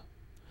involved,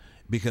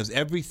 because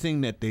everything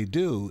that they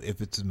do,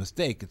 if it's a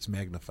mistake, it's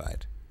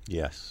magnified.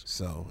 Yes.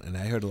 So, and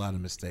I heard a lot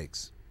of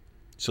mistakes.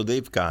 So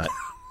they've got,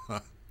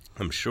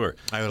 I'm sure,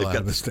 I heard a they've lot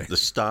got of mistakes. the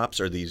stops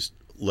are these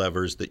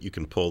levers that you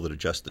can pull that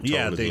adjust the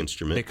tone of the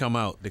instrument. They come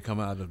out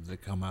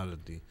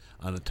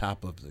on the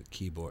top of the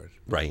keyboard.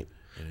 Right.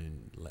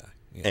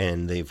 Yeah.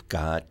 And they've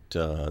got,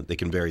 they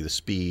can vary the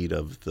speed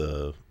of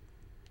the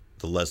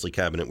Leslie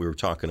cabinet we were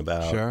talking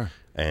about. Sure.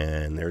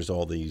 And there's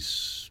all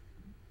these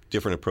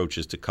different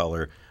approaches to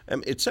color.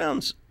 It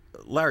sounds,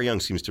 Larry Young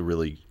seems to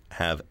really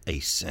have a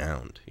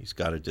sound. He's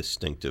got a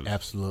distinctive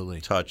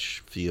Absolutely.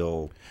 touch,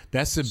 feel.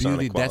 That's the sonic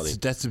beauty. quality.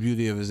 That's the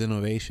beauty of his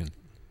innovation.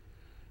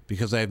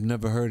 Because I've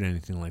never heard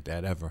anything like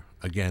that ever.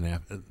 Again,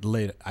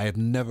 later, I have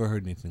never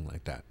heard anything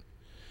like that.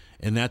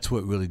 And that's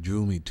what really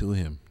drew me to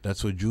him.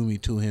 That's what drew me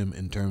to him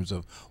in terms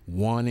of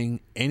wanting,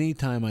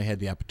 anytime I had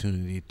the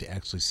opportunity to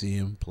actually see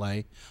him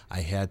play,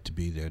 I had to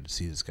be there to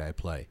see this guy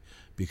play.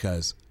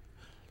 Because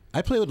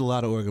I play with a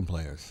lot of organ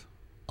players,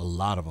 a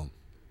lot of them.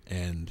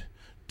 And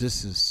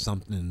this is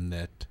something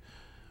that,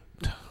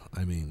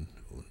 I mean,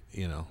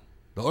 the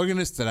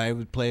organists that I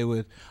would play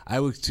with,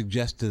 I would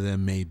suggest to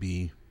them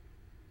maybe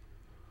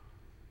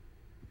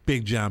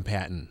Big John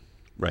Patton.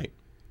 Right.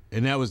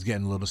 And that was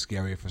getting a little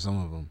scarier for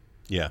some of them.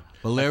 Yeah.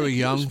 But Larry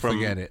he was Young,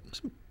 forget it.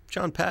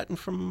 John Patton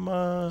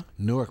from,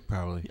 Newark,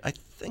 probably. I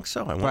think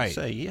so. I want Right. to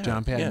say, yeah.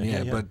 John Patton,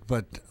 yeah. yeah.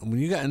 But when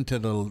you got into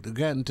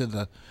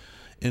the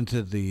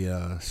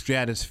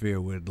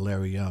stratosphere with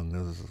Larry Young,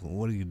 it was,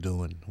 what are you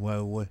doing?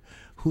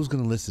 Who's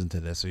going to listen to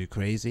this? Are you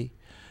crazy?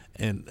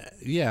 And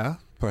yeah,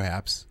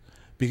 perhaps.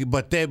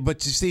 But you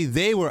see,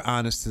 they were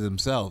honest to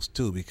themselves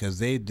too, because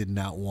they did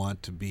not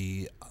want to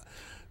be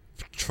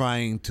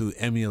trying to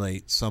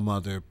emulate some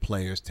other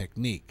player's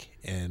technique,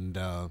 and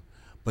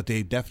but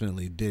they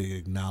definitely did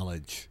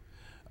acknowledge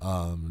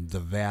the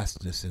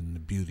vastness and the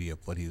beauty of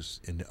what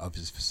of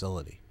his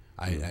facility.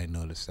 I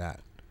noticed that.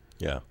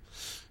 Yeah.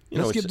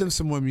 Let's give them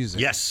some more music.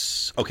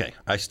 Yes. Okay.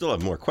 I still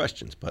have more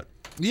questions, but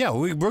Yeah,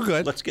 we're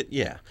good. let's get,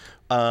 yeah.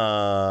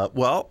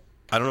 Well,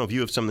 I don't know if you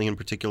have something in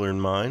particular in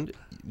mind.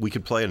 We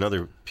could play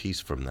another piece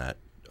from that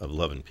of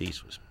Love and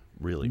Peace. Was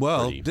really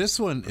Well, pretty this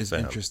one is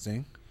profound.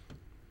 interesting.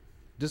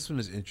 This one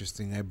is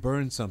interesting. I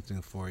burned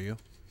something for you.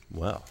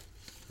 Well.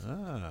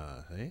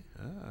 See?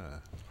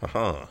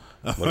 Uh-huh.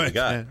 What do we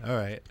got? All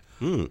right.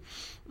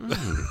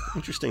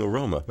 Interesting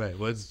aroma. Right.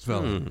 What's it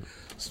smell like?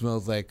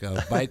 Smells like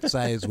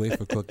bite-sized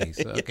wafer cookies.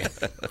 Okay.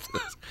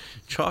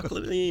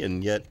 Chocolatey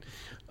and yet,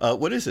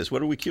 what is this?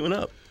 What are we queuing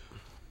up?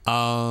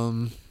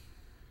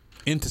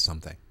 Into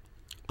something.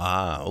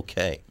 Ah,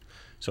 okay.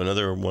 So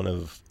another one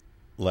of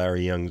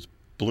Larry Young's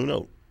Blue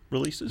Note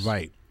releases?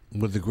 Right,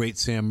 with the great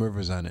Sam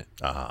Rivers on it.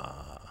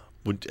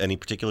 Any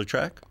particular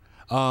track?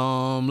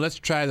 Let's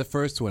try the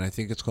first one. I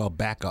think it's called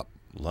Backup.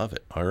 Love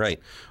it. All right.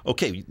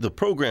 Okay, the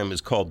program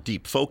is called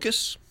Deep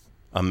Focus.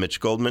 I'm Mitch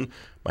Goldman.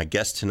 My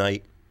guest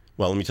tonight,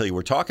 well, let me tell you,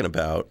 we're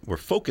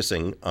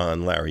focusing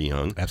on Larry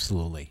Young.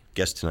 Absolutely.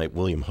 Guest tonight,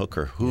 William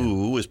Hooker,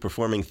 who is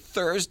performing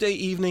Thursday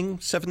evening,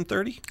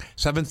 7:30?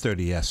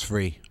 7:30, yes,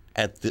 free.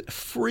 At the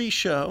free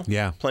show.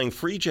 Yeah. Playing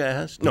free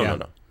jazz. No.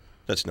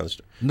 That's another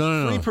story.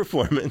 No. Free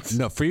performance.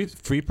 No, free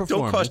performance.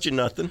 Don't cost you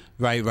nothing.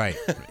 Right.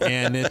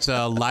 And it's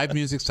a live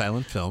music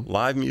silent film.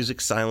 Live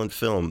music silent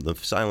film. The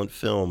silent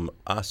film,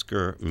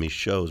 Oscar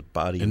Michaud's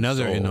Body and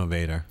Another Soul.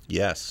 innovator.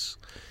 Yes.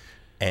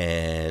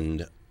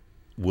 And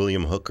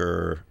William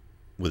Hooker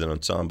with an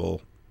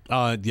ensemble.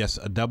 Yes,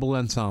 a double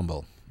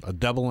ensemble.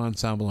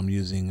 I'm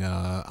using,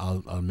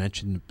 I'll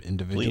mention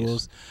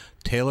individuals.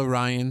 Please. Taylor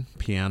Ryan,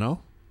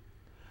 piano.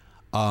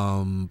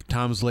 Tom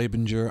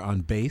Slabinger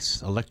on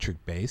bass,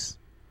 electric bass.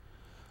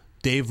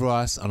 Dave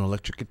Ross on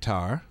electric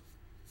guitar.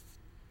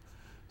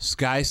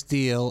 Sky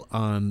Steele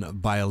on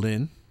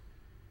violin.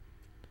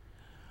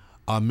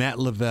 Matt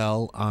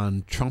Lavelle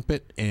on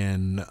trumpet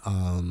and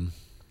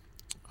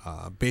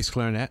bass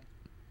clarinet.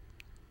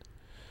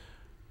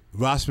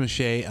 Ross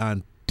Mache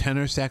on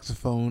tenor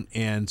saxophone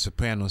and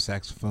soprano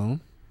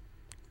saxophone.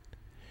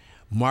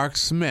 Mark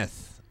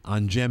Smith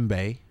on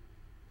djembe.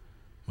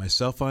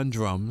 Myself on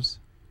drums.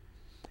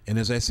 And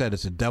as I said,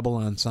 it's a double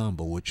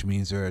ensemble, which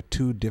means there are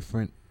two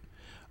different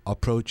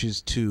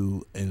approaches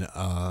to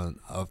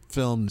a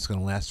film that's going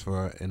to last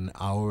for an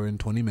hour and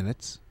 20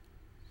 minutes.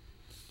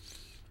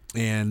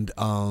 And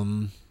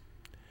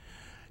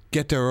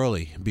get there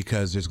early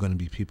because there's going to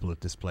be people at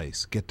this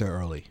place. Get there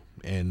early.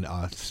 And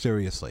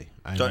seriously,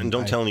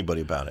 Don't tell anybody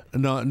about it.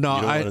 No.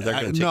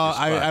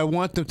 I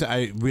want them to.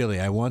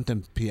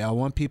 I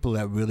want people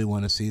that really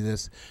want to see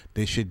this.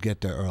 They should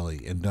get there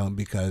early and don't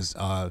because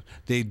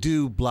they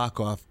do block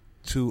off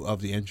two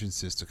of the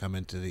entrances to come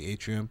into the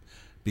atrium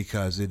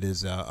because it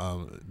is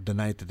the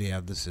night that they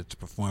have this. It's a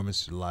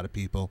performance to a lot of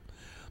people,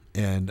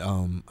 and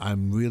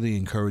I'm really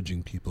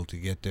encouraging people to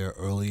get there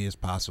early as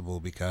possible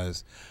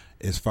because,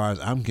 as far as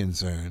I'm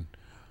concerned,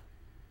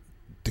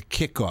 the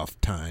kickoff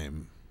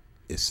time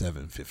is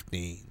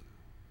 7:15.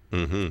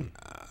 Mm-hmm.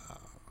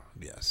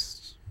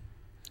 Yes.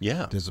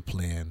 Yeah. There's a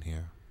plan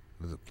here.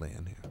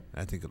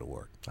 I think it'll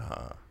work.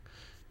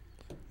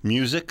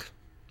 Music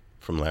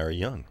from Larry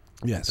Young.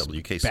 Yes.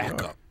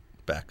 WKCR.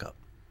 Backup.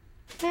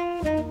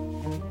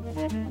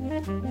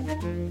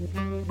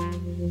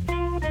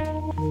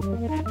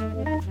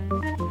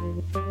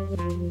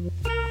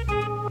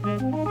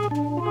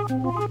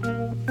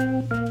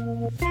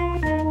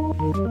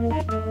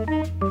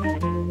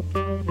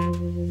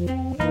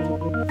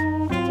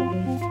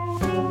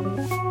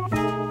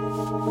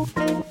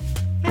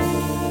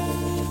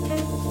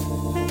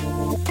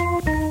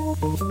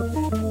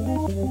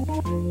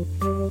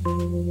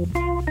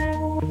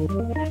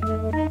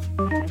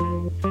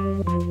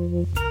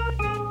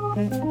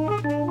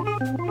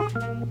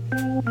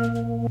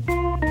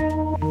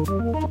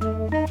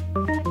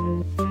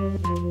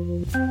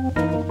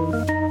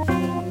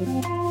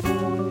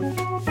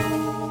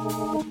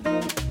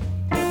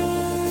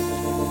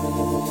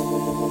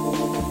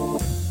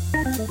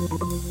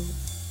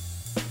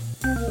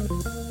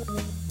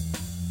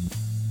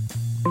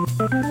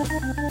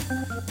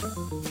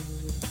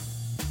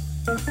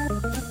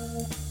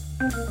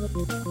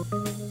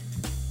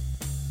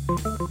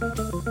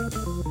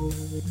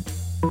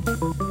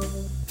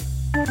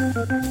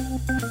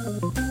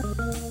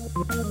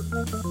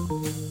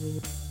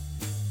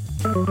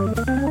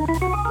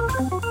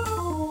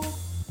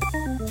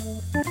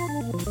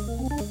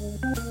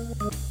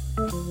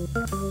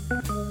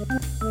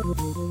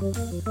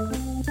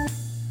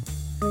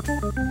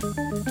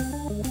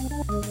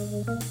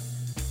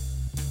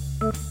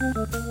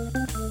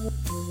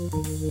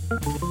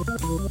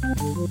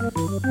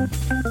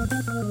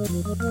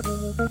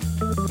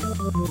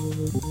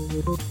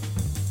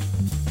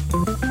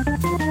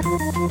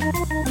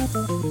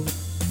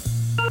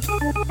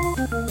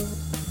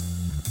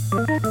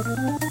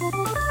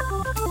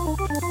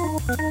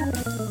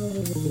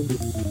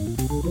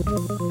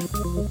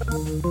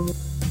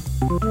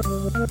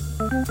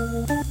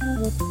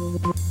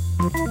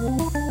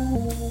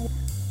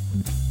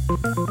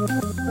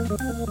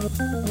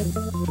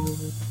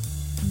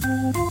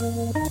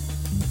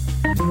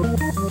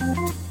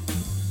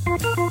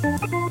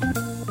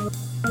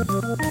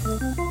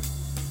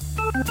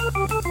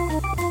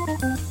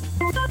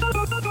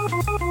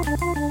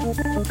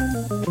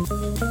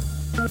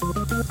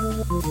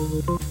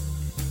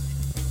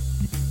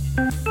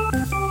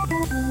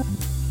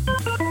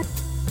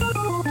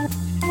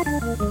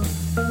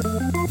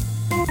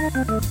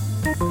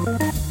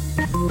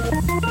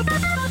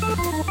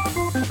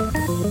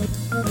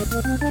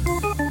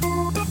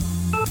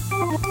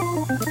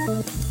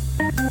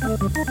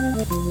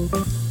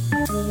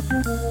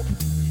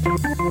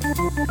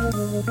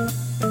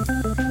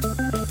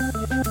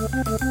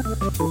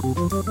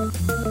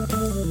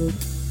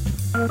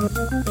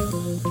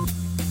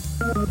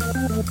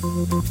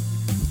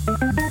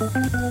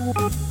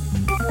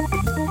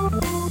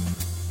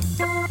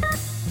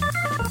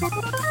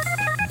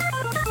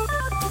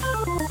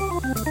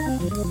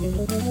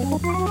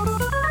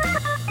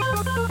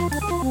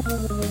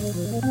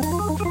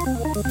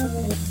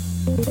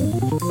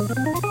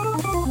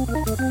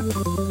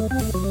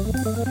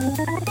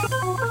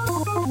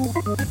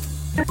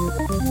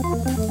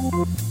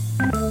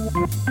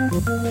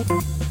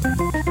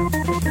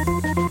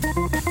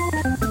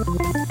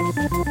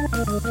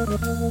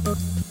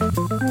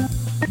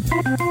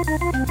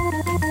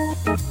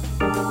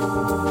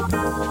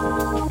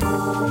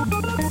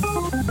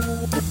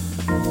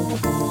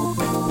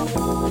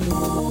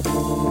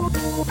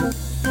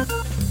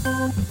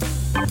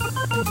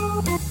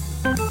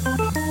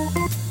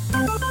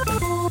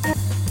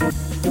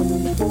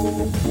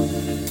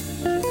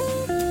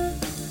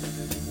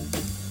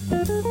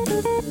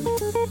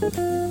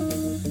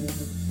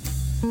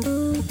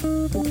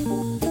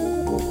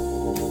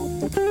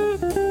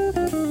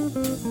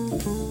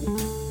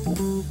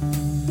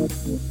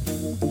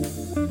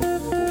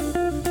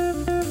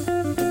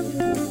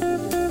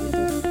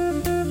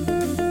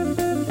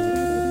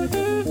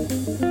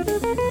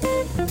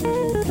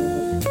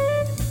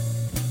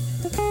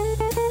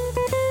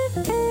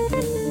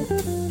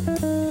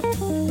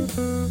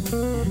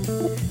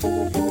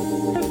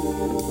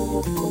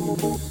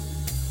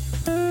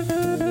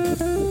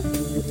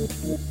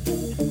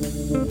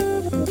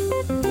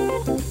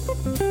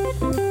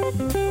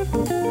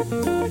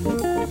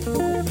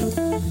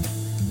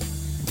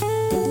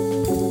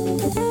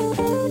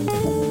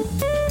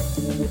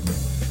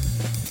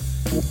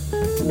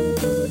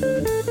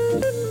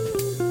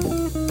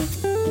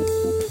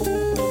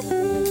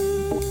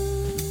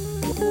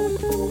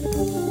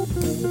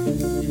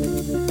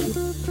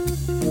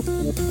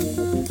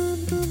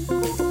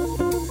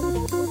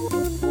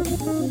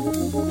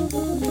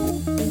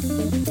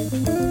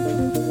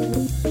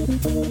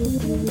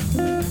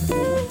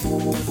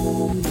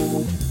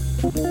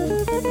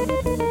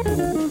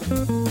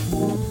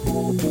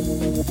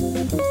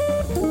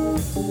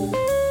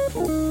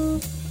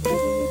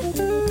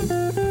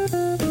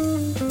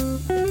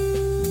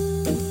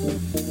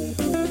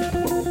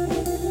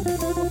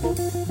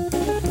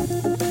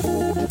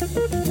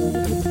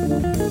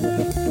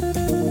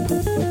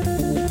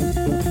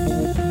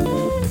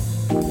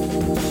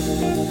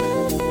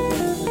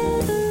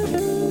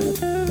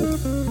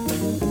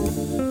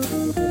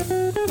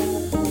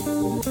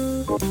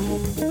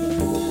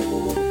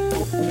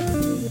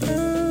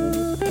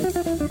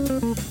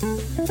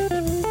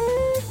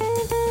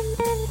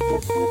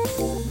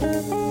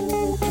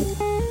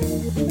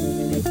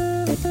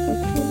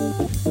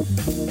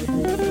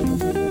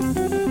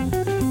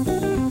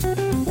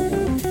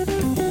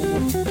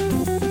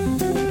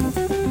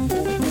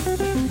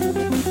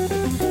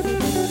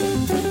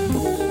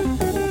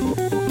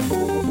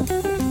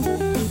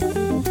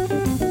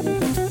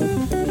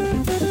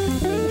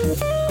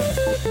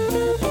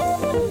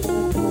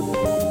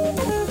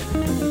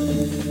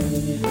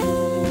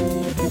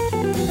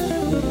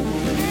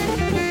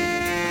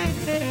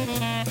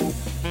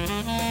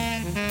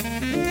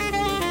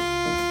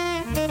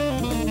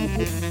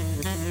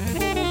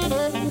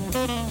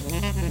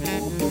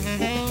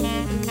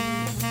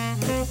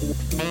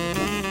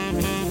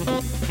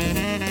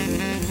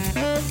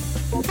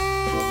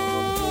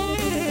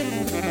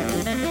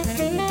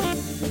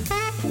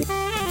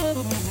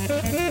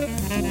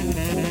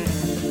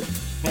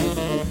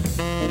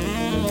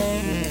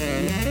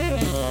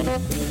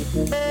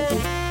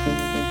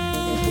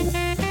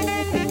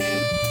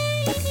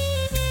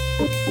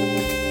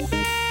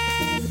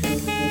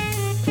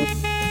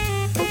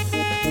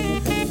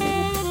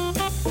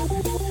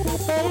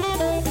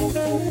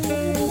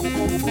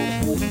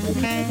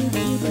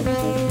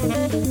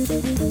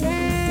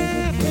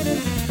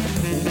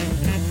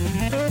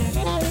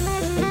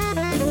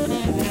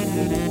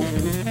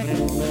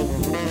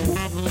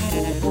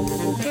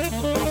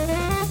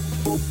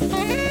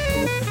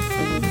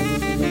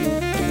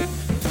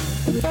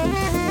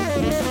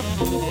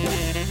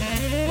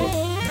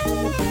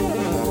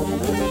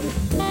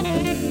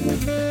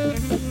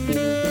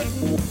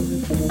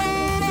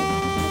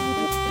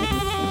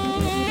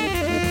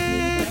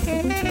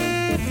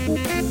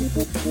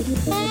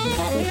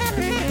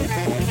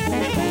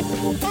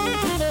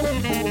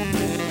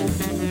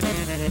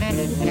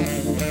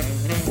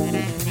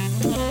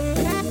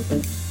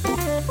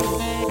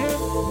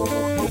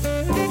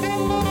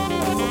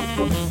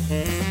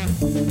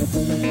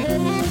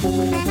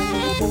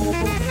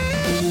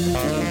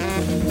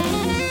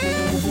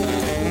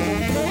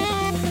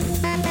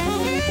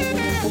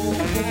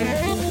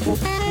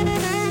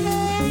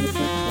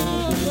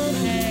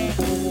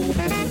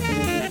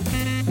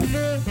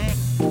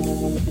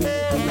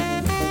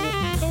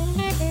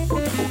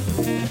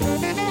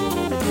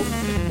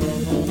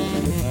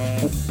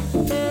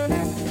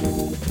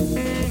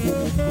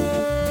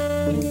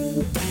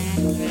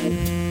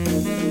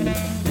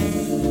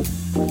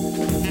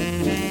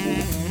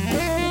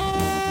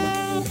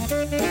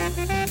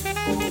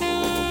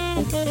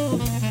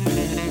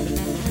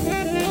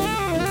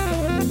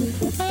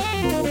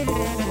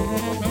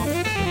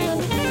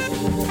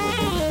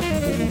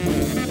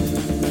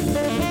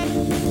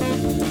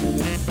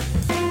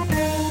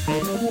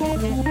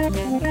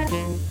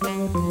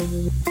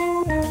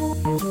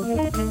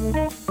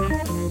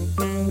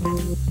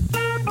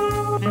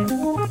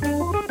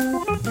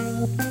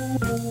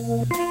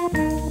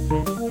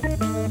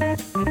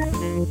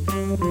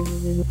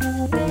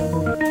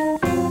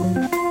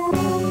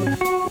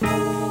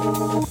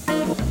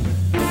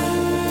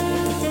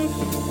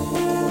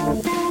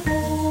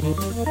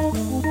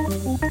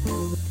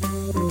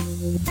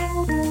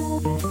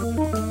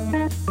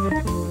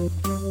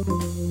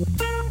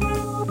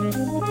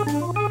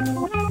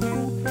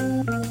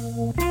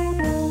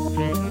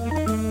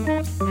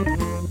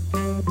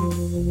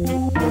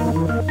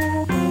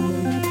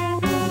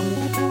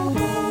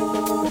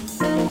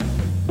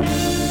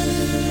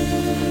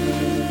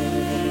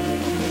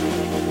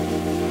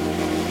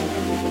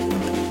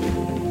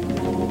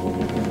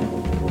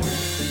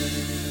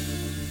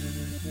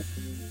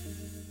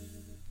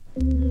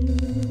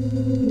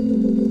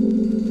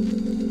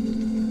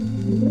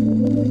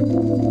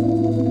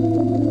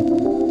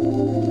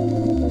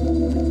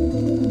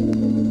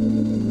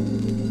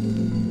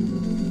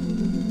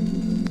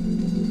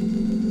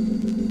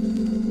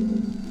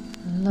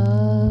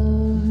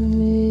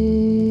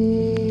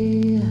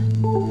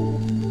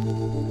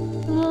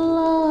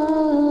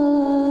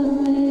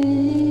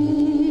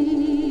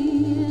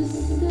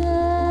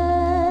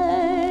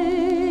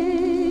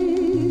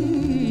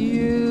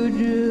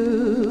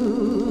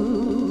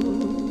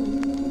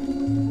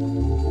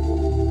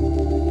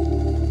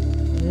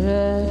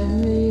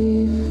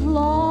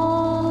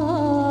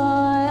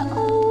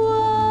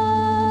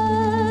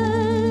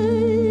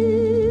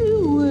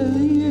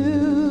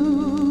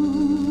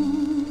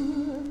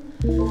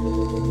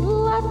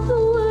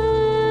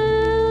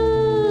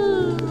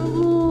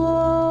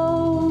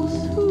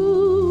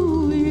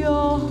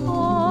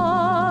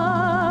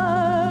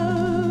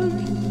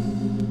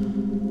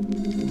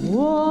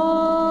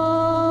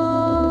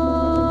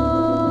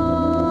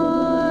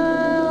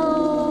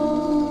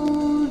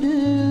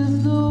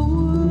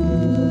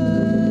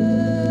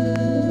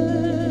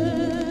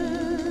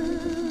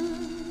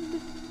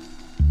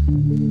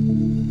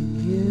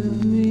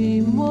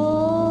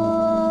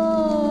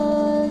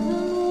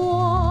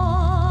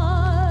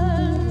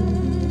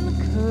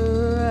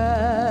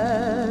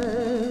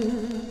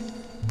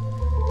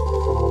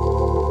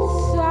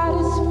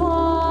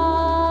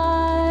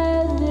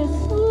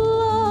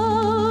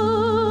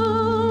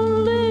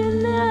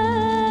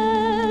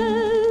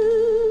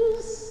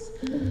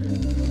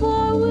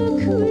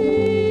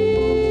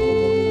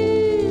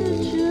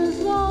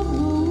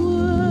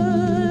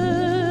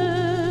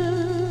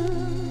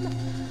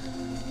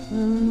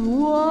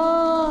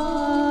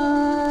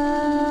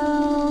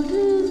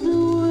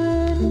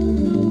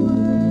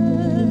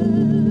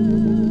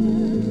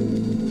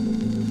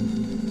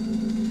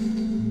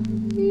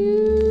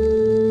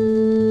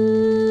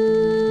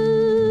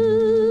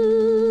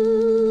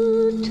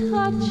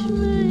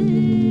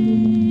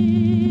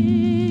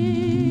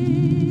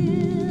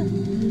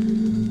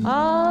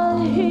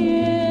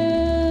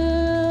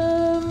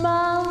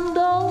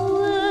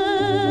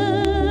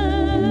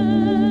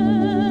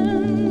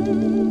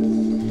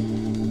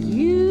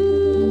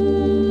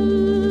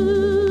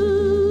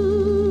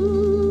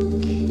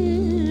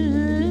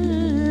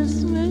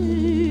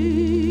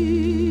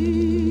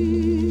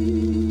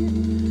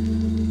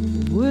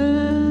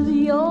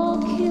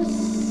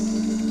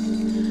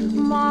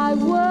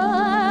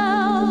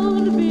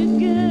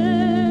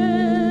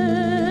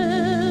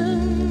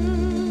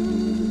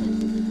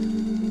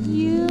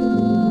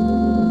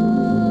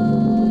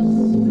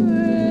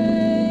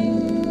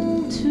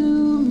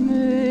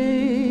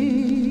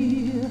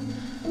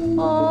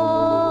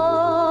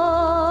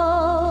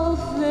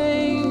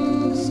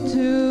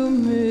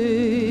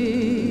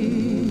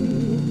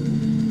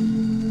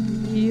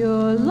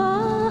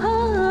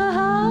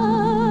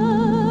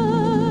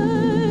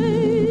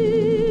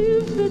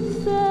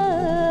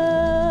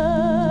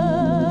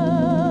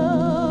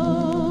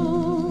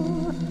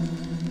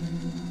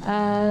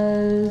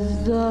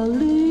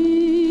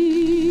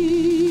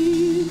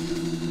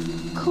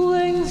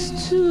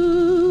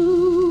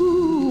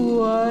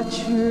 to a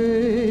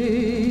tree.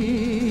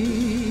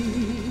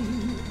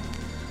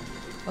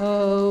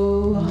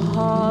 Oh,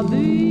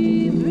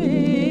 Habibi,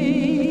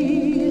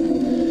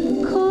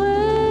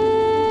 cling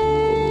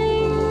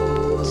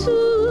to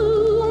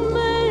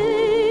me.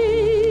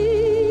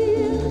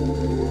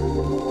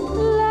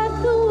 Let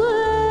the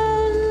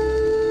wind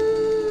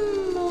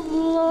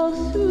blow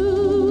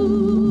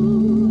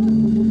through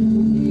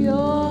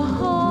your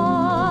heart.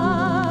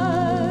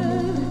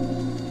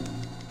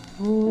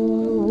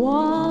 For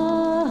wild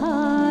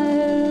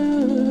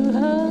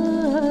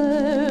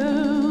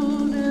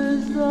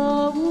is the wild is my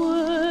love for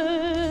you.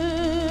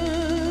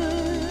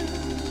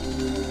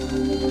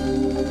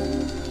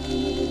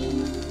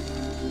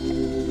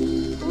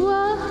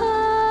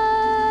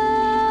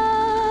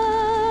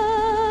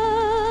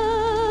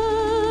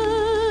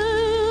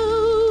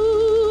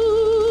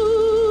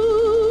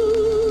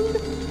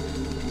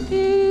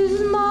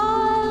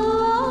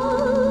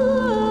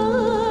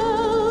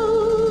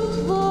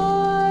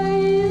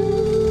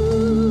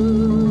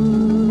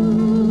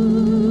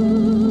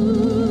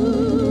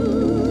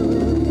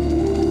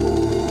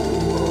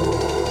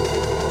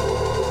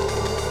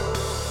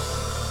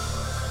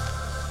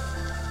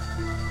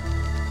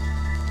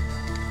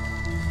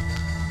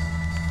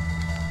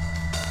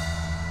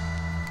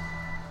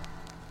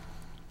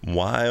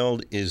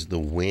 Wild is the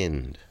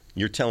wind.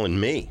 You're telling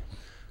me.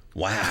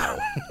 Wow.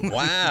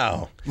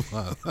 Wow.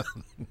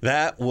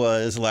 That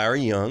was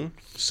Larry Young,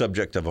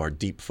 subject of our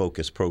Deep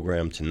Focus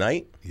program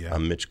tonight. Yeah.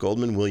 I'm Mitch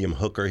Goldman. William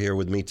Hooker here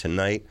with me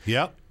tonight.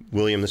 Yep.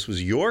 William, this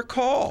was your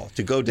call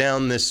to go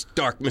down this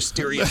dark,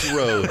 mysterious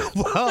road.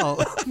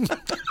 Well,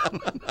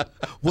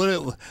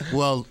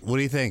 what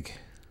do you think?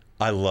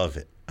 I love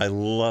it. I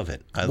love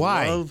it. I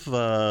Why? love,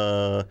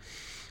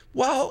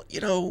 well,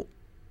 you know,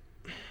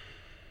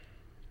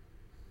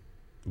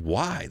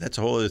 why? That's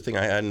a whole other thing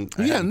I hadn't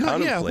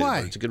contemplated. Why?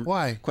 But it's a good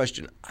Why?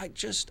 question.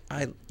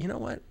 You know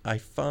what? I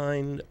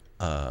find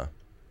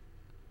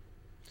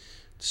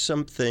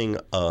something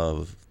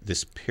of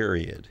this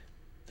period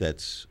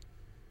that's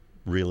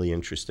really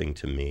interesting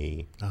to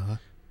me. Uh-huh.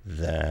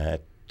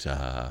 That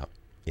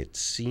it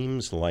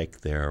seems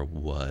like there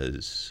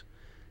was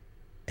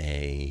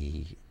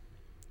a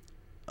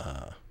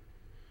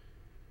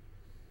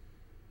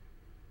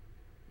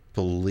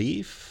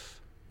belief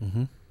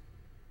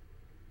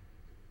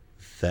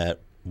that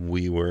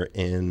we were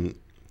in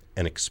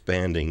an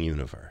expanding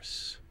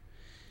universe,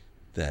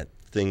 that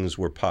things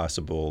were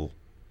possible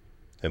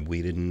and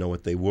we didn't know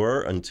what they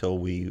were until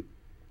we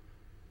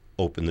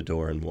opened the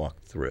door and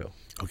walked through.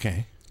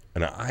 Okay.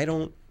 And I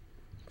don't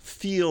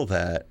feel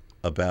that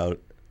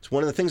about, it's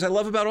one of the things I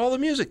love about all the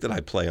music that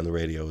I play on the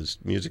radio is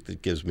music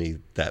that gives me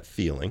that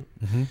feeling.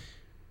 Mm-hmm.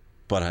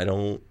 But I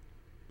don't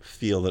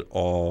feel that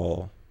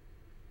all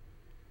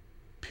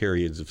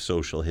periods of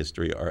social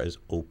history are as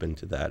open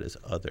to that as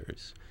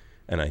others.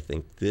 And I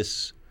think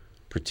this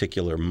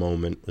particular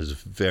moment was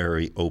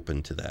very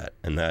open to that.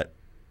 And that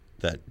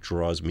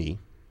draws me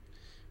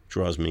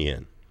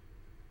in.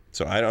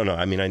 So I don't know.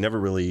 I mean,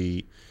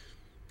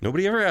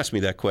 nobody ever asked me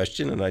that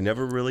question, and I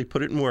never really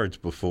put it in words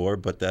before,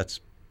 but that's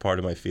part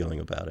of my feeling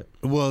about it.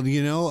 Well,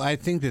 you know, I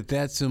think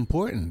that's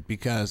important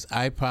because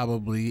I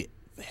probably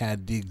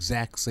had the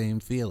exact same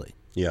feeling.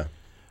 Yeah.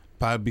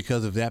 Probably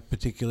because of that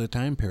particular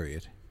time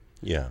period.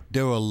 Yeah.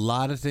 There were a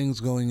lot of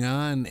things going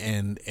on,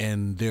 and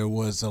there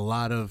was a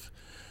lot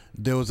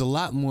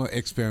more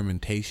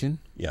experimentation.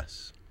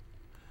 Yes.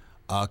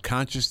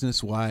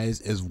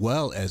 Consciousness-wise as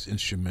well as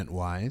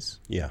instrument-wise.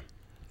 Yeah.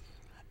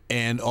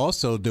 And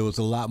also, there was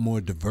a lot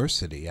more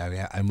diversity,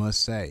 I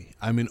must say.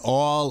 I mean,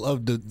 all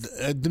of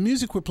the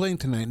music we're playing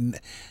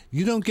tonight,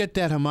 you don't get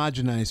that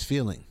homogenized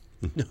feeling.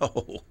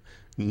 No.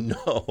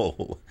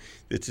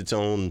 It's its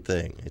own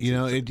thing. You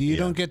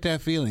don't get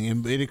that feeling.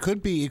 And it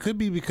could be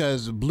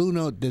because Blue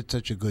Note did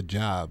such a good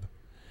job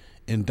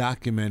in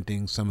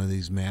documenting some of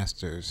these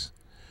masters.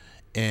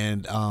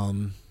 And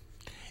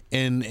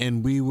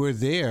we were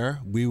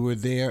there,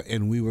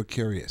 and we were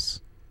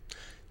curious.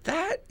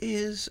 That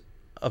is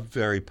a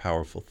very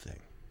powerful thing.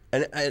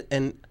 And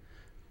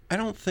I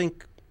don't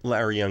think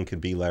Larry Young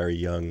could be Larry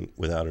Young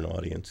without an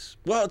audience.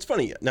 Well, it's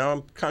funny. Now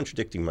I'm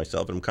contradicting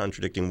myself, and I'm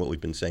contradicting what we've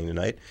been saying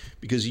tonight,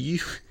 because you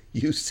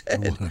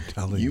said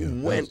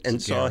you went and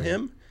saw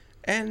him,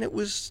 and it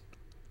was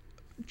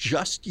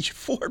just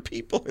 4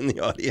 people in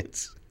the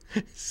audience.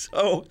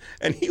 So,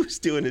 and he was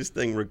doing his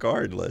thing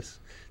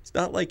regardless. It's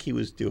not like he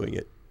was doing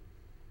it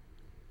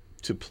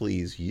to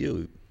please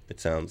you, it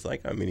sounds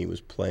like. I mean, he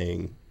was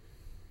playing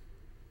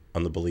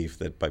on the belief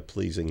that by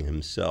pleasing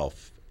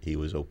himself, he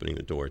was opening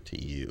the door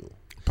to you.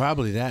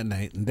 Probably that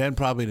night. And then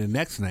probably the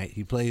next night,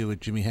 he played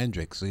with Jimi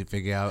Hendrix. So you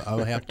figure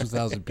I'll have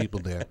 2,000 people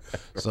there.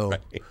 So,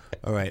 right.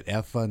 All right,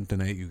 have fun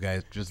tonight, you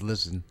guys. Just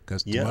listen,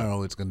 because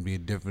tomorrow it's going to be a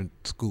different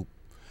scoop.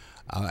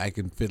 I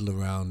can fiddle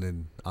around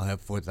and I'll have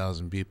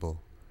 4,000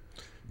 people.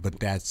 But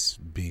that's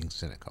being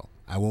cynical.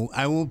 I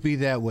won't be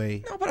that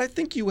way. No, but I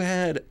think you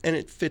had, and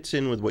it fits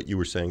in with what you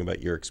were saying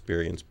about your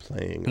experience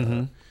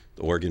playing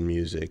the organ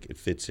music. It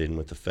fits in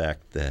with the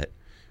fact that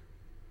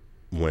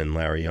when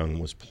Larry Young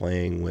was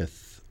playing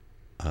with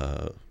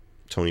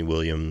Tony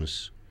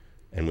Williams,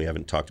 and we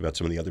haven't talked about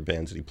some of the other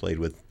bands that he played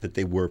with, that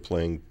they were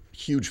playing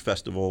huge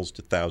festivals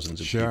to thousands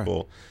of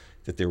people,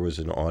 that there was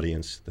an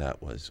audience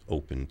that was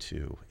open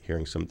to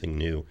hearing something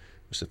new,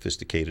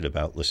 sophisticated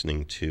about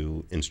listening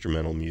to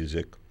instrumental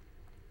music.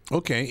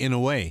 Okay, in a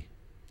way.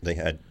 They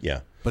had,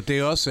 yeah. But they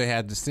also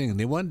had this thing.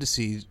 They wanted to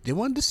see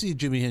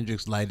Jimi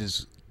Hendrix light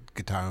his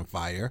guitar on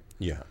fire.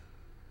 Yeah.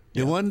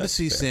 They wanted to that's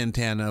see fair.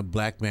 Santana,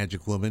 Black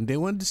Magic Woman. They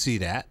wanted to see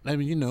that. I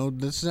mean,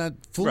 let's not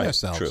fool Right,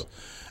 ourselves. true.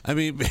 I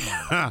mean,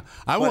 I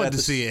wanted at to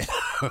the see it.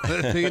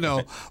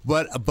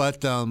 But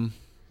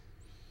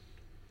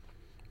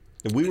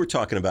we were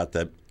talking about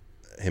that,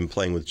 him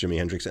playing with Jimi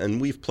Hendrix, and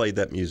we've played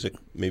that music.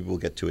 Maybe we'll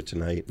get to it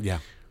tonight. yeah.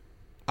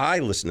 I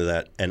listen to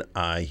that, and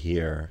I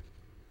hear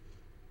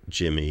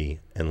Jimmy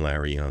and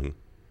Larry Young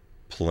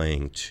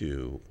playing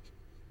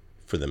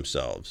for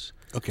themselves,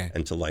 Okay.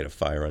 and to light a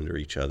fire under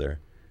each other,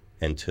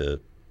 and to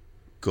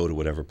go to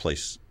whatever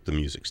place the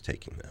music's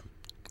taking them.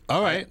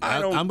 All right. I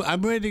don't-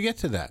 I'm ready to get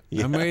to that.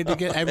 I'm ready to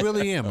get. I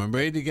really am. I'm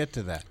ready to get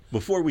to that.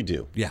 Before we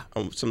do, Yeah.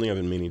 something I've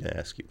been meaning to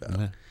ask you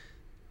about.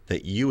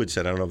 That you had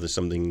said, I don't know if there's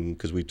something,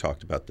 because we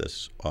talked about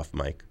this off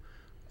mic,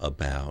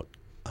 about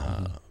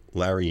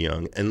Larry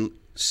Young. And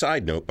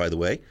side note, by the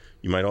way,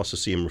 you might also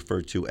see him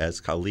referred to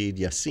as Khalid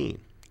Yassin,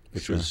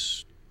 which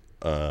was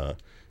a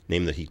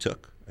name that he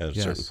took at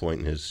a certain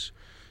point in his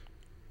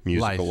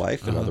musical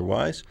life and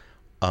otherwise.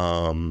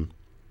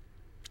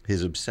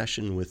 His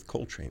obsession with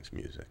Coltrane's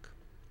music.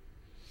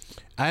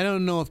 I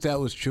don't know if that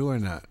was true or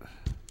not.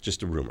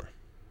 Just a rumor.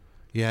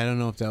 Yeah, I don't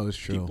know if that was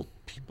true.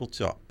 People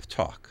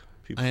talk.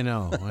 People, I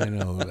know. I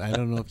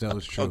don't know if that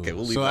was true. Okay,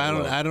 we'll leave so that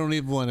alone. I don't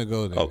even want to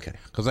go there. Okay.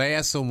 Because I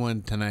asked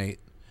someone tonight,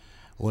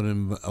 one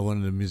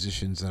of the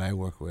musicians that I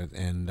work with,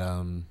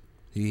 and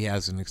he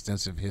has an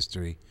extensive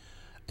history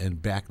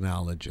and back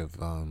knowledge of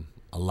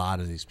a lot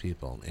of these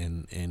people,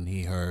 and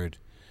he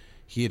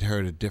had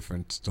heard a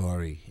different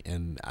story,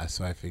 and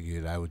so I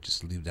figured I would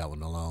just leave that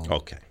one alone.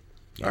 Okay.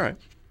 All right.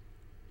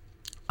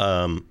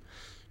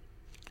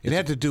 It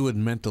had to do with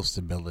mental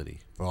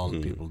stability for all the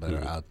people that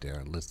are out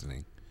there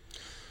listening.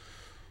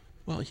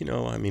 Well,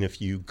 I mean, if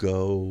you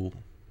go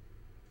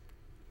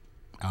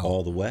Out.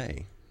 all the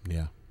way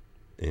Yeah.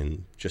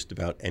 in just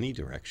about any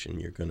direction,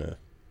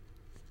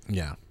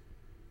 Yeah.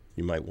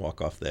 you might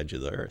walk off the edge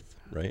of the earth,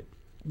 right?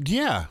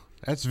 Yeah,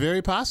 that's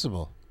very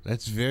possible.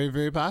 That's very,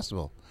 very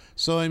possible.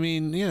 So I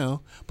mean,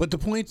 but the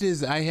point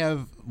is,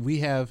 we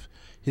have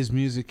his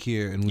music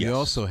here, and we Yes.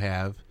 also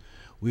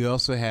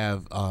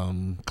have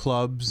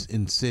clubs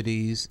in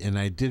cities, and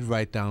I did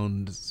write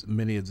down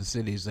many of the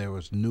cities. There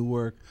was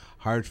Newark,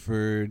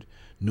 Hartford,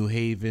 New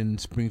Haven,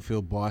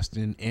 Springfield,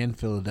 Boston, and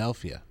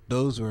Philadelphia.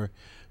 Those were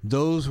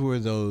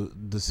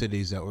the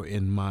cities that were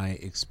in my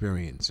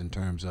experience in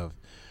terms of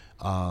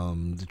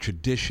the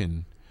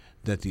tradition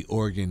that the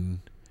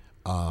organ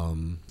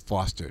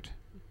fostered.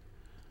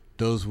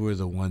 Those were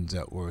the ones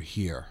that were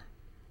here.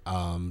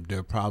 There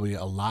are probably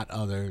a lot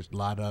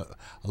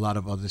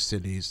of other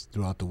cities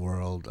throughout the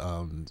world.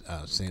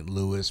 St.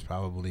 Louis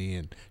probably,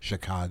 and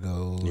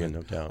Chicago. Yeah, and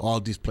no doubt.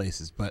 all these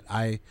places, but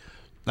I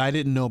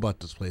didn't know about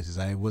those places.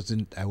 I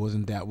wasn't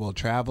that well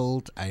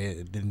traveled.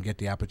 I didn't get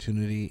the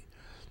opportunity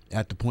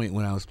at the point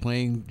when I was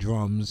playing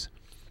drums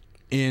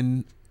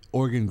in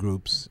organ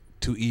groups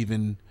to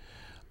even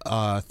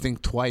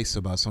think twice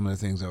about some of the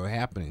things that were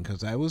happening,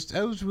 because I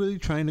was really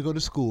trying to go to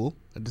school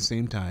at the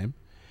same time,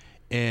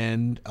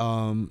 and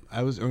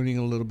I was earning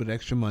a little bit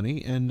extra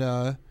money, and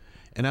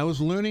I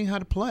was learning how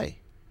to play.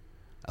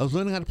 I was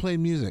learning how to play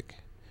music,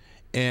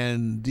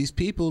 and these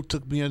people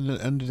took me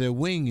under their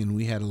wing, and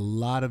we had a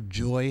lot of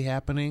joy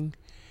happening,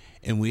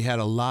 and we had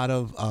a lot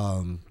of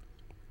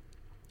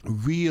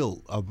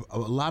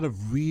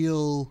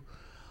real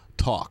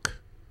talk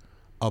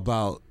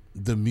about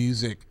the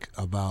music,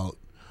 about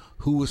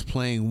who was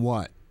playing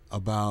what,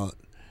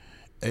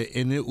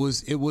 and it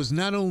was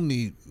not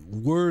only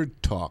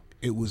word talk,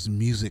 it was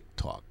music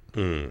talk.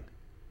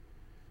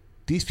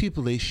 These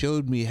people, they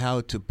showed me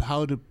how to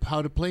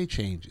play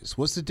changes.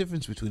 What's the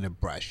difference between a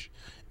brush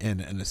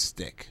and a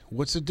stick?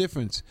 What's the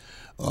difference?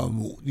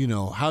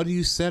 How do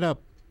you set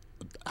up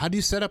a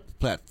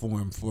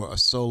platform for a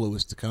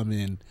soloist to come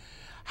in?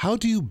 How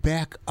do you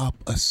back up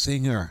a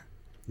singer?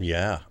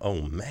 Yeah.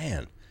 Oh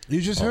man.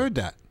 You just heard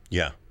that.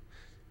 Yeah.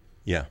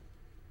 Yeah.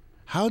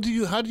 How do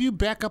you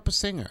back up a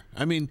singer?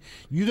 I mean,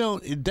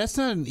 that's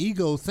not an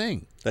ego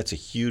thing. That's a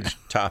huge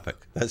topic.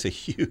 That's a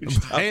huge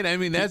topic. Right? I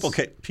mean,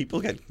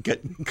 people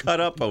get cut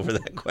up over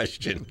that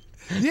question.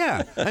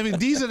 Yeah, I mean,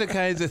 these are the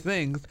kinds of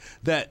things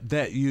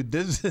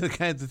these are the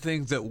kinds of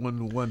things that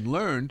one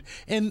learned,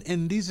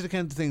 and these are the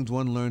kinds of things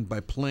one learned by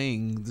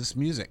playing this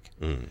music,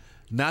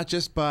 not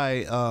just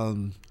by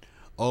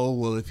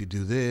well, if you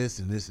do this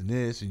and this and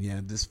this, and you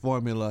have this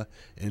formula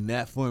and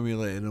that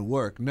formula, and it'll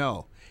work.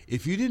 No,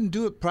 if you didn't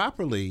do it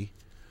properly,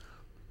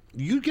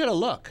 you'd get a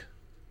look.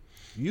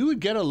 You would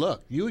get a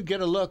look. You would get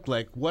a look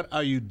like, what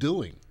are you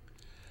doing?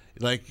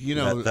 Like, you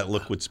know, that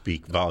look would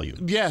speak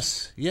volume.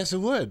 yes, it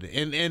would.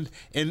 And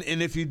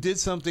if you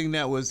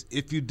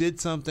did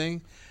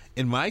something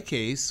in my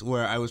case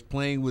where I was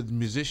playing with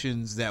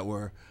musicians that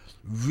were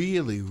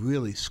really,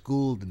 really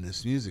schooled in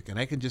this music, and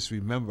I can just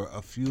remember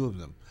a few of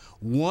them.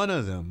 One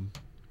of them,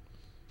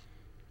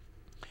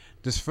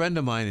 this friend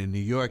of mine in New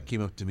York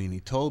came up to me and he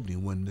told me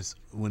when this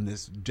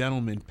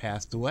gentleman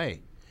passed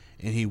away,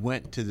 and he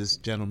went to this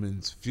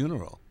gentleman's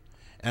funeral.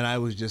 And I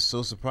was just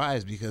so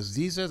surprised because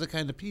these are the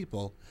kind of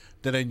people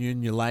that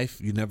in your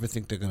life, you never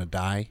think they're going to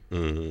die.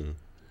 Mm-hmm.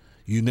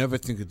 You never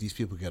think that these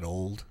people get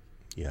old.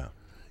 Yeah.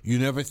 You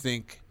never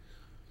think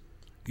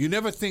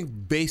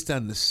based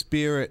on the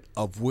spirit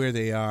of where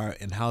they are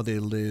and how they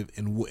live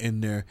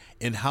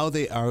and how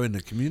they are in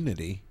the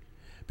community,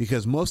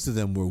 because most of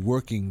them were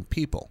working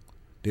people.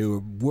 They were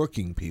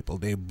working people.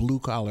 They were blue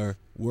collar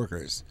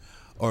workers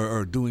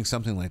or doing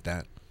something like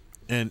that.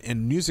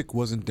 And music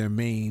wasn't their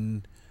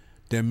main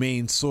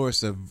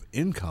source of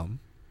income,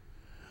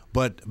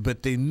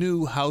 but they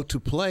knew how to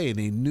play, and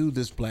they knew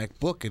this black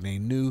book, and they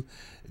knew,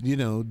 you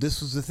know,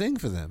 this was the thing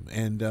for them.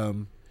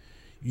 And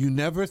you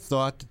never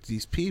thought that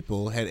these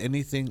people had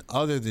anything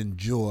other than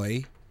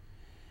joy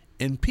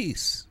and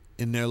peace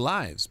in their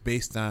lives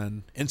based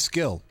on and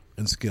skill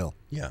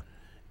Yeah.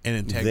 and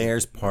integrity.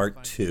 There's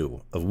part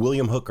 2 of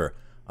William Hooker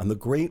on the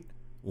great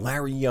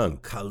Larry Young,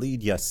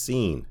 Khalid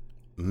Yasin.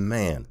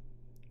 Man,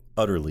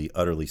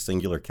 utterly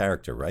singular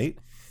character, right?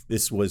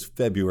 This was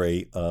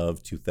February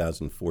of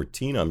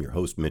 2014. I'm your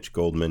host, Mitch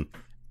Goldman,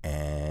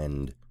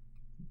 and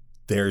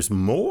there's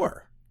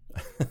more.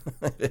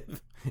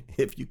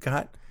 If you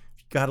got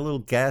a little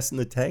gas in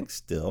the tank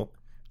still,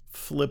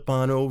 flip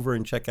on over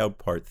and check out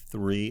part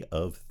 3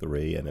 of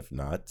 3, and if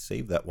not,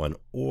 save that one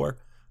or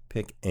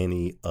pick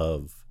any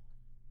of.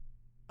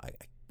 I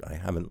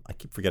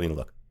keep forgetting to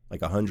look,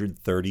 like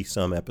 130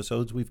 some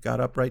episodes we've got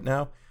up right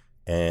now,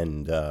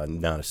 and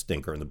not a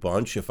stinker in the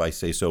bunch if I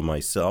say so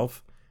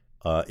myself.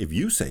 If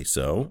you say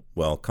so,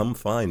 well, come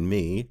find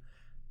me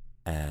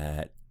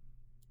at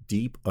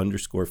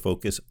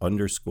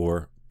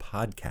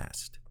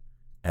deep_focus_podcast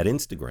at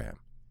Instagram.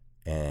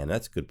 And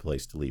that's a good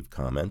place to leave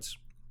comments.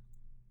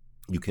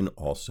 You can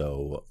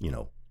also, you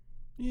know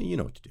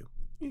what to do.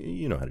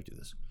 You know how to do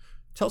this.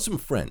 Tell some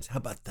friends. How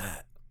about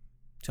that?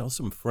 Tell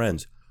some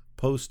friends.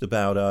 Post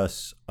about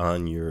us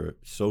on your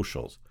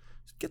socials.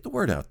 Get the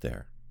word out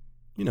there.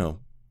 You know,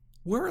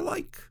 we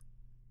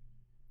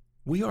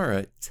are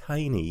a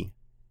tiny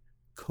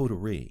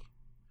coterie.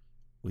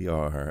 We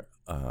are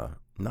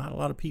not a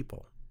lot of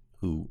people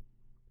who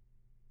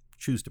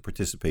choose to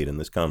participate in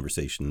this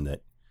conversation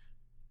that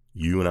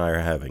you and I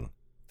are having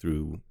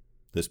through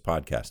this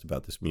podcast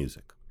about this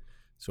music.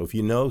 So if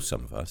you know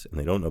some of us and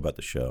they don't know about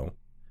the show,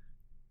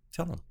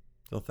 tell them.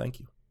 They'll thank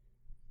you.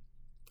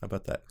 How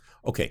about that?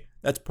 Okay,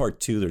 that's part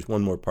 2. There's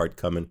one more part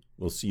coming.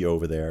 We'll see you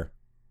over there.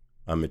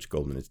 I'm Mitch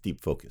Goldman. It's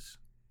Deep Focus.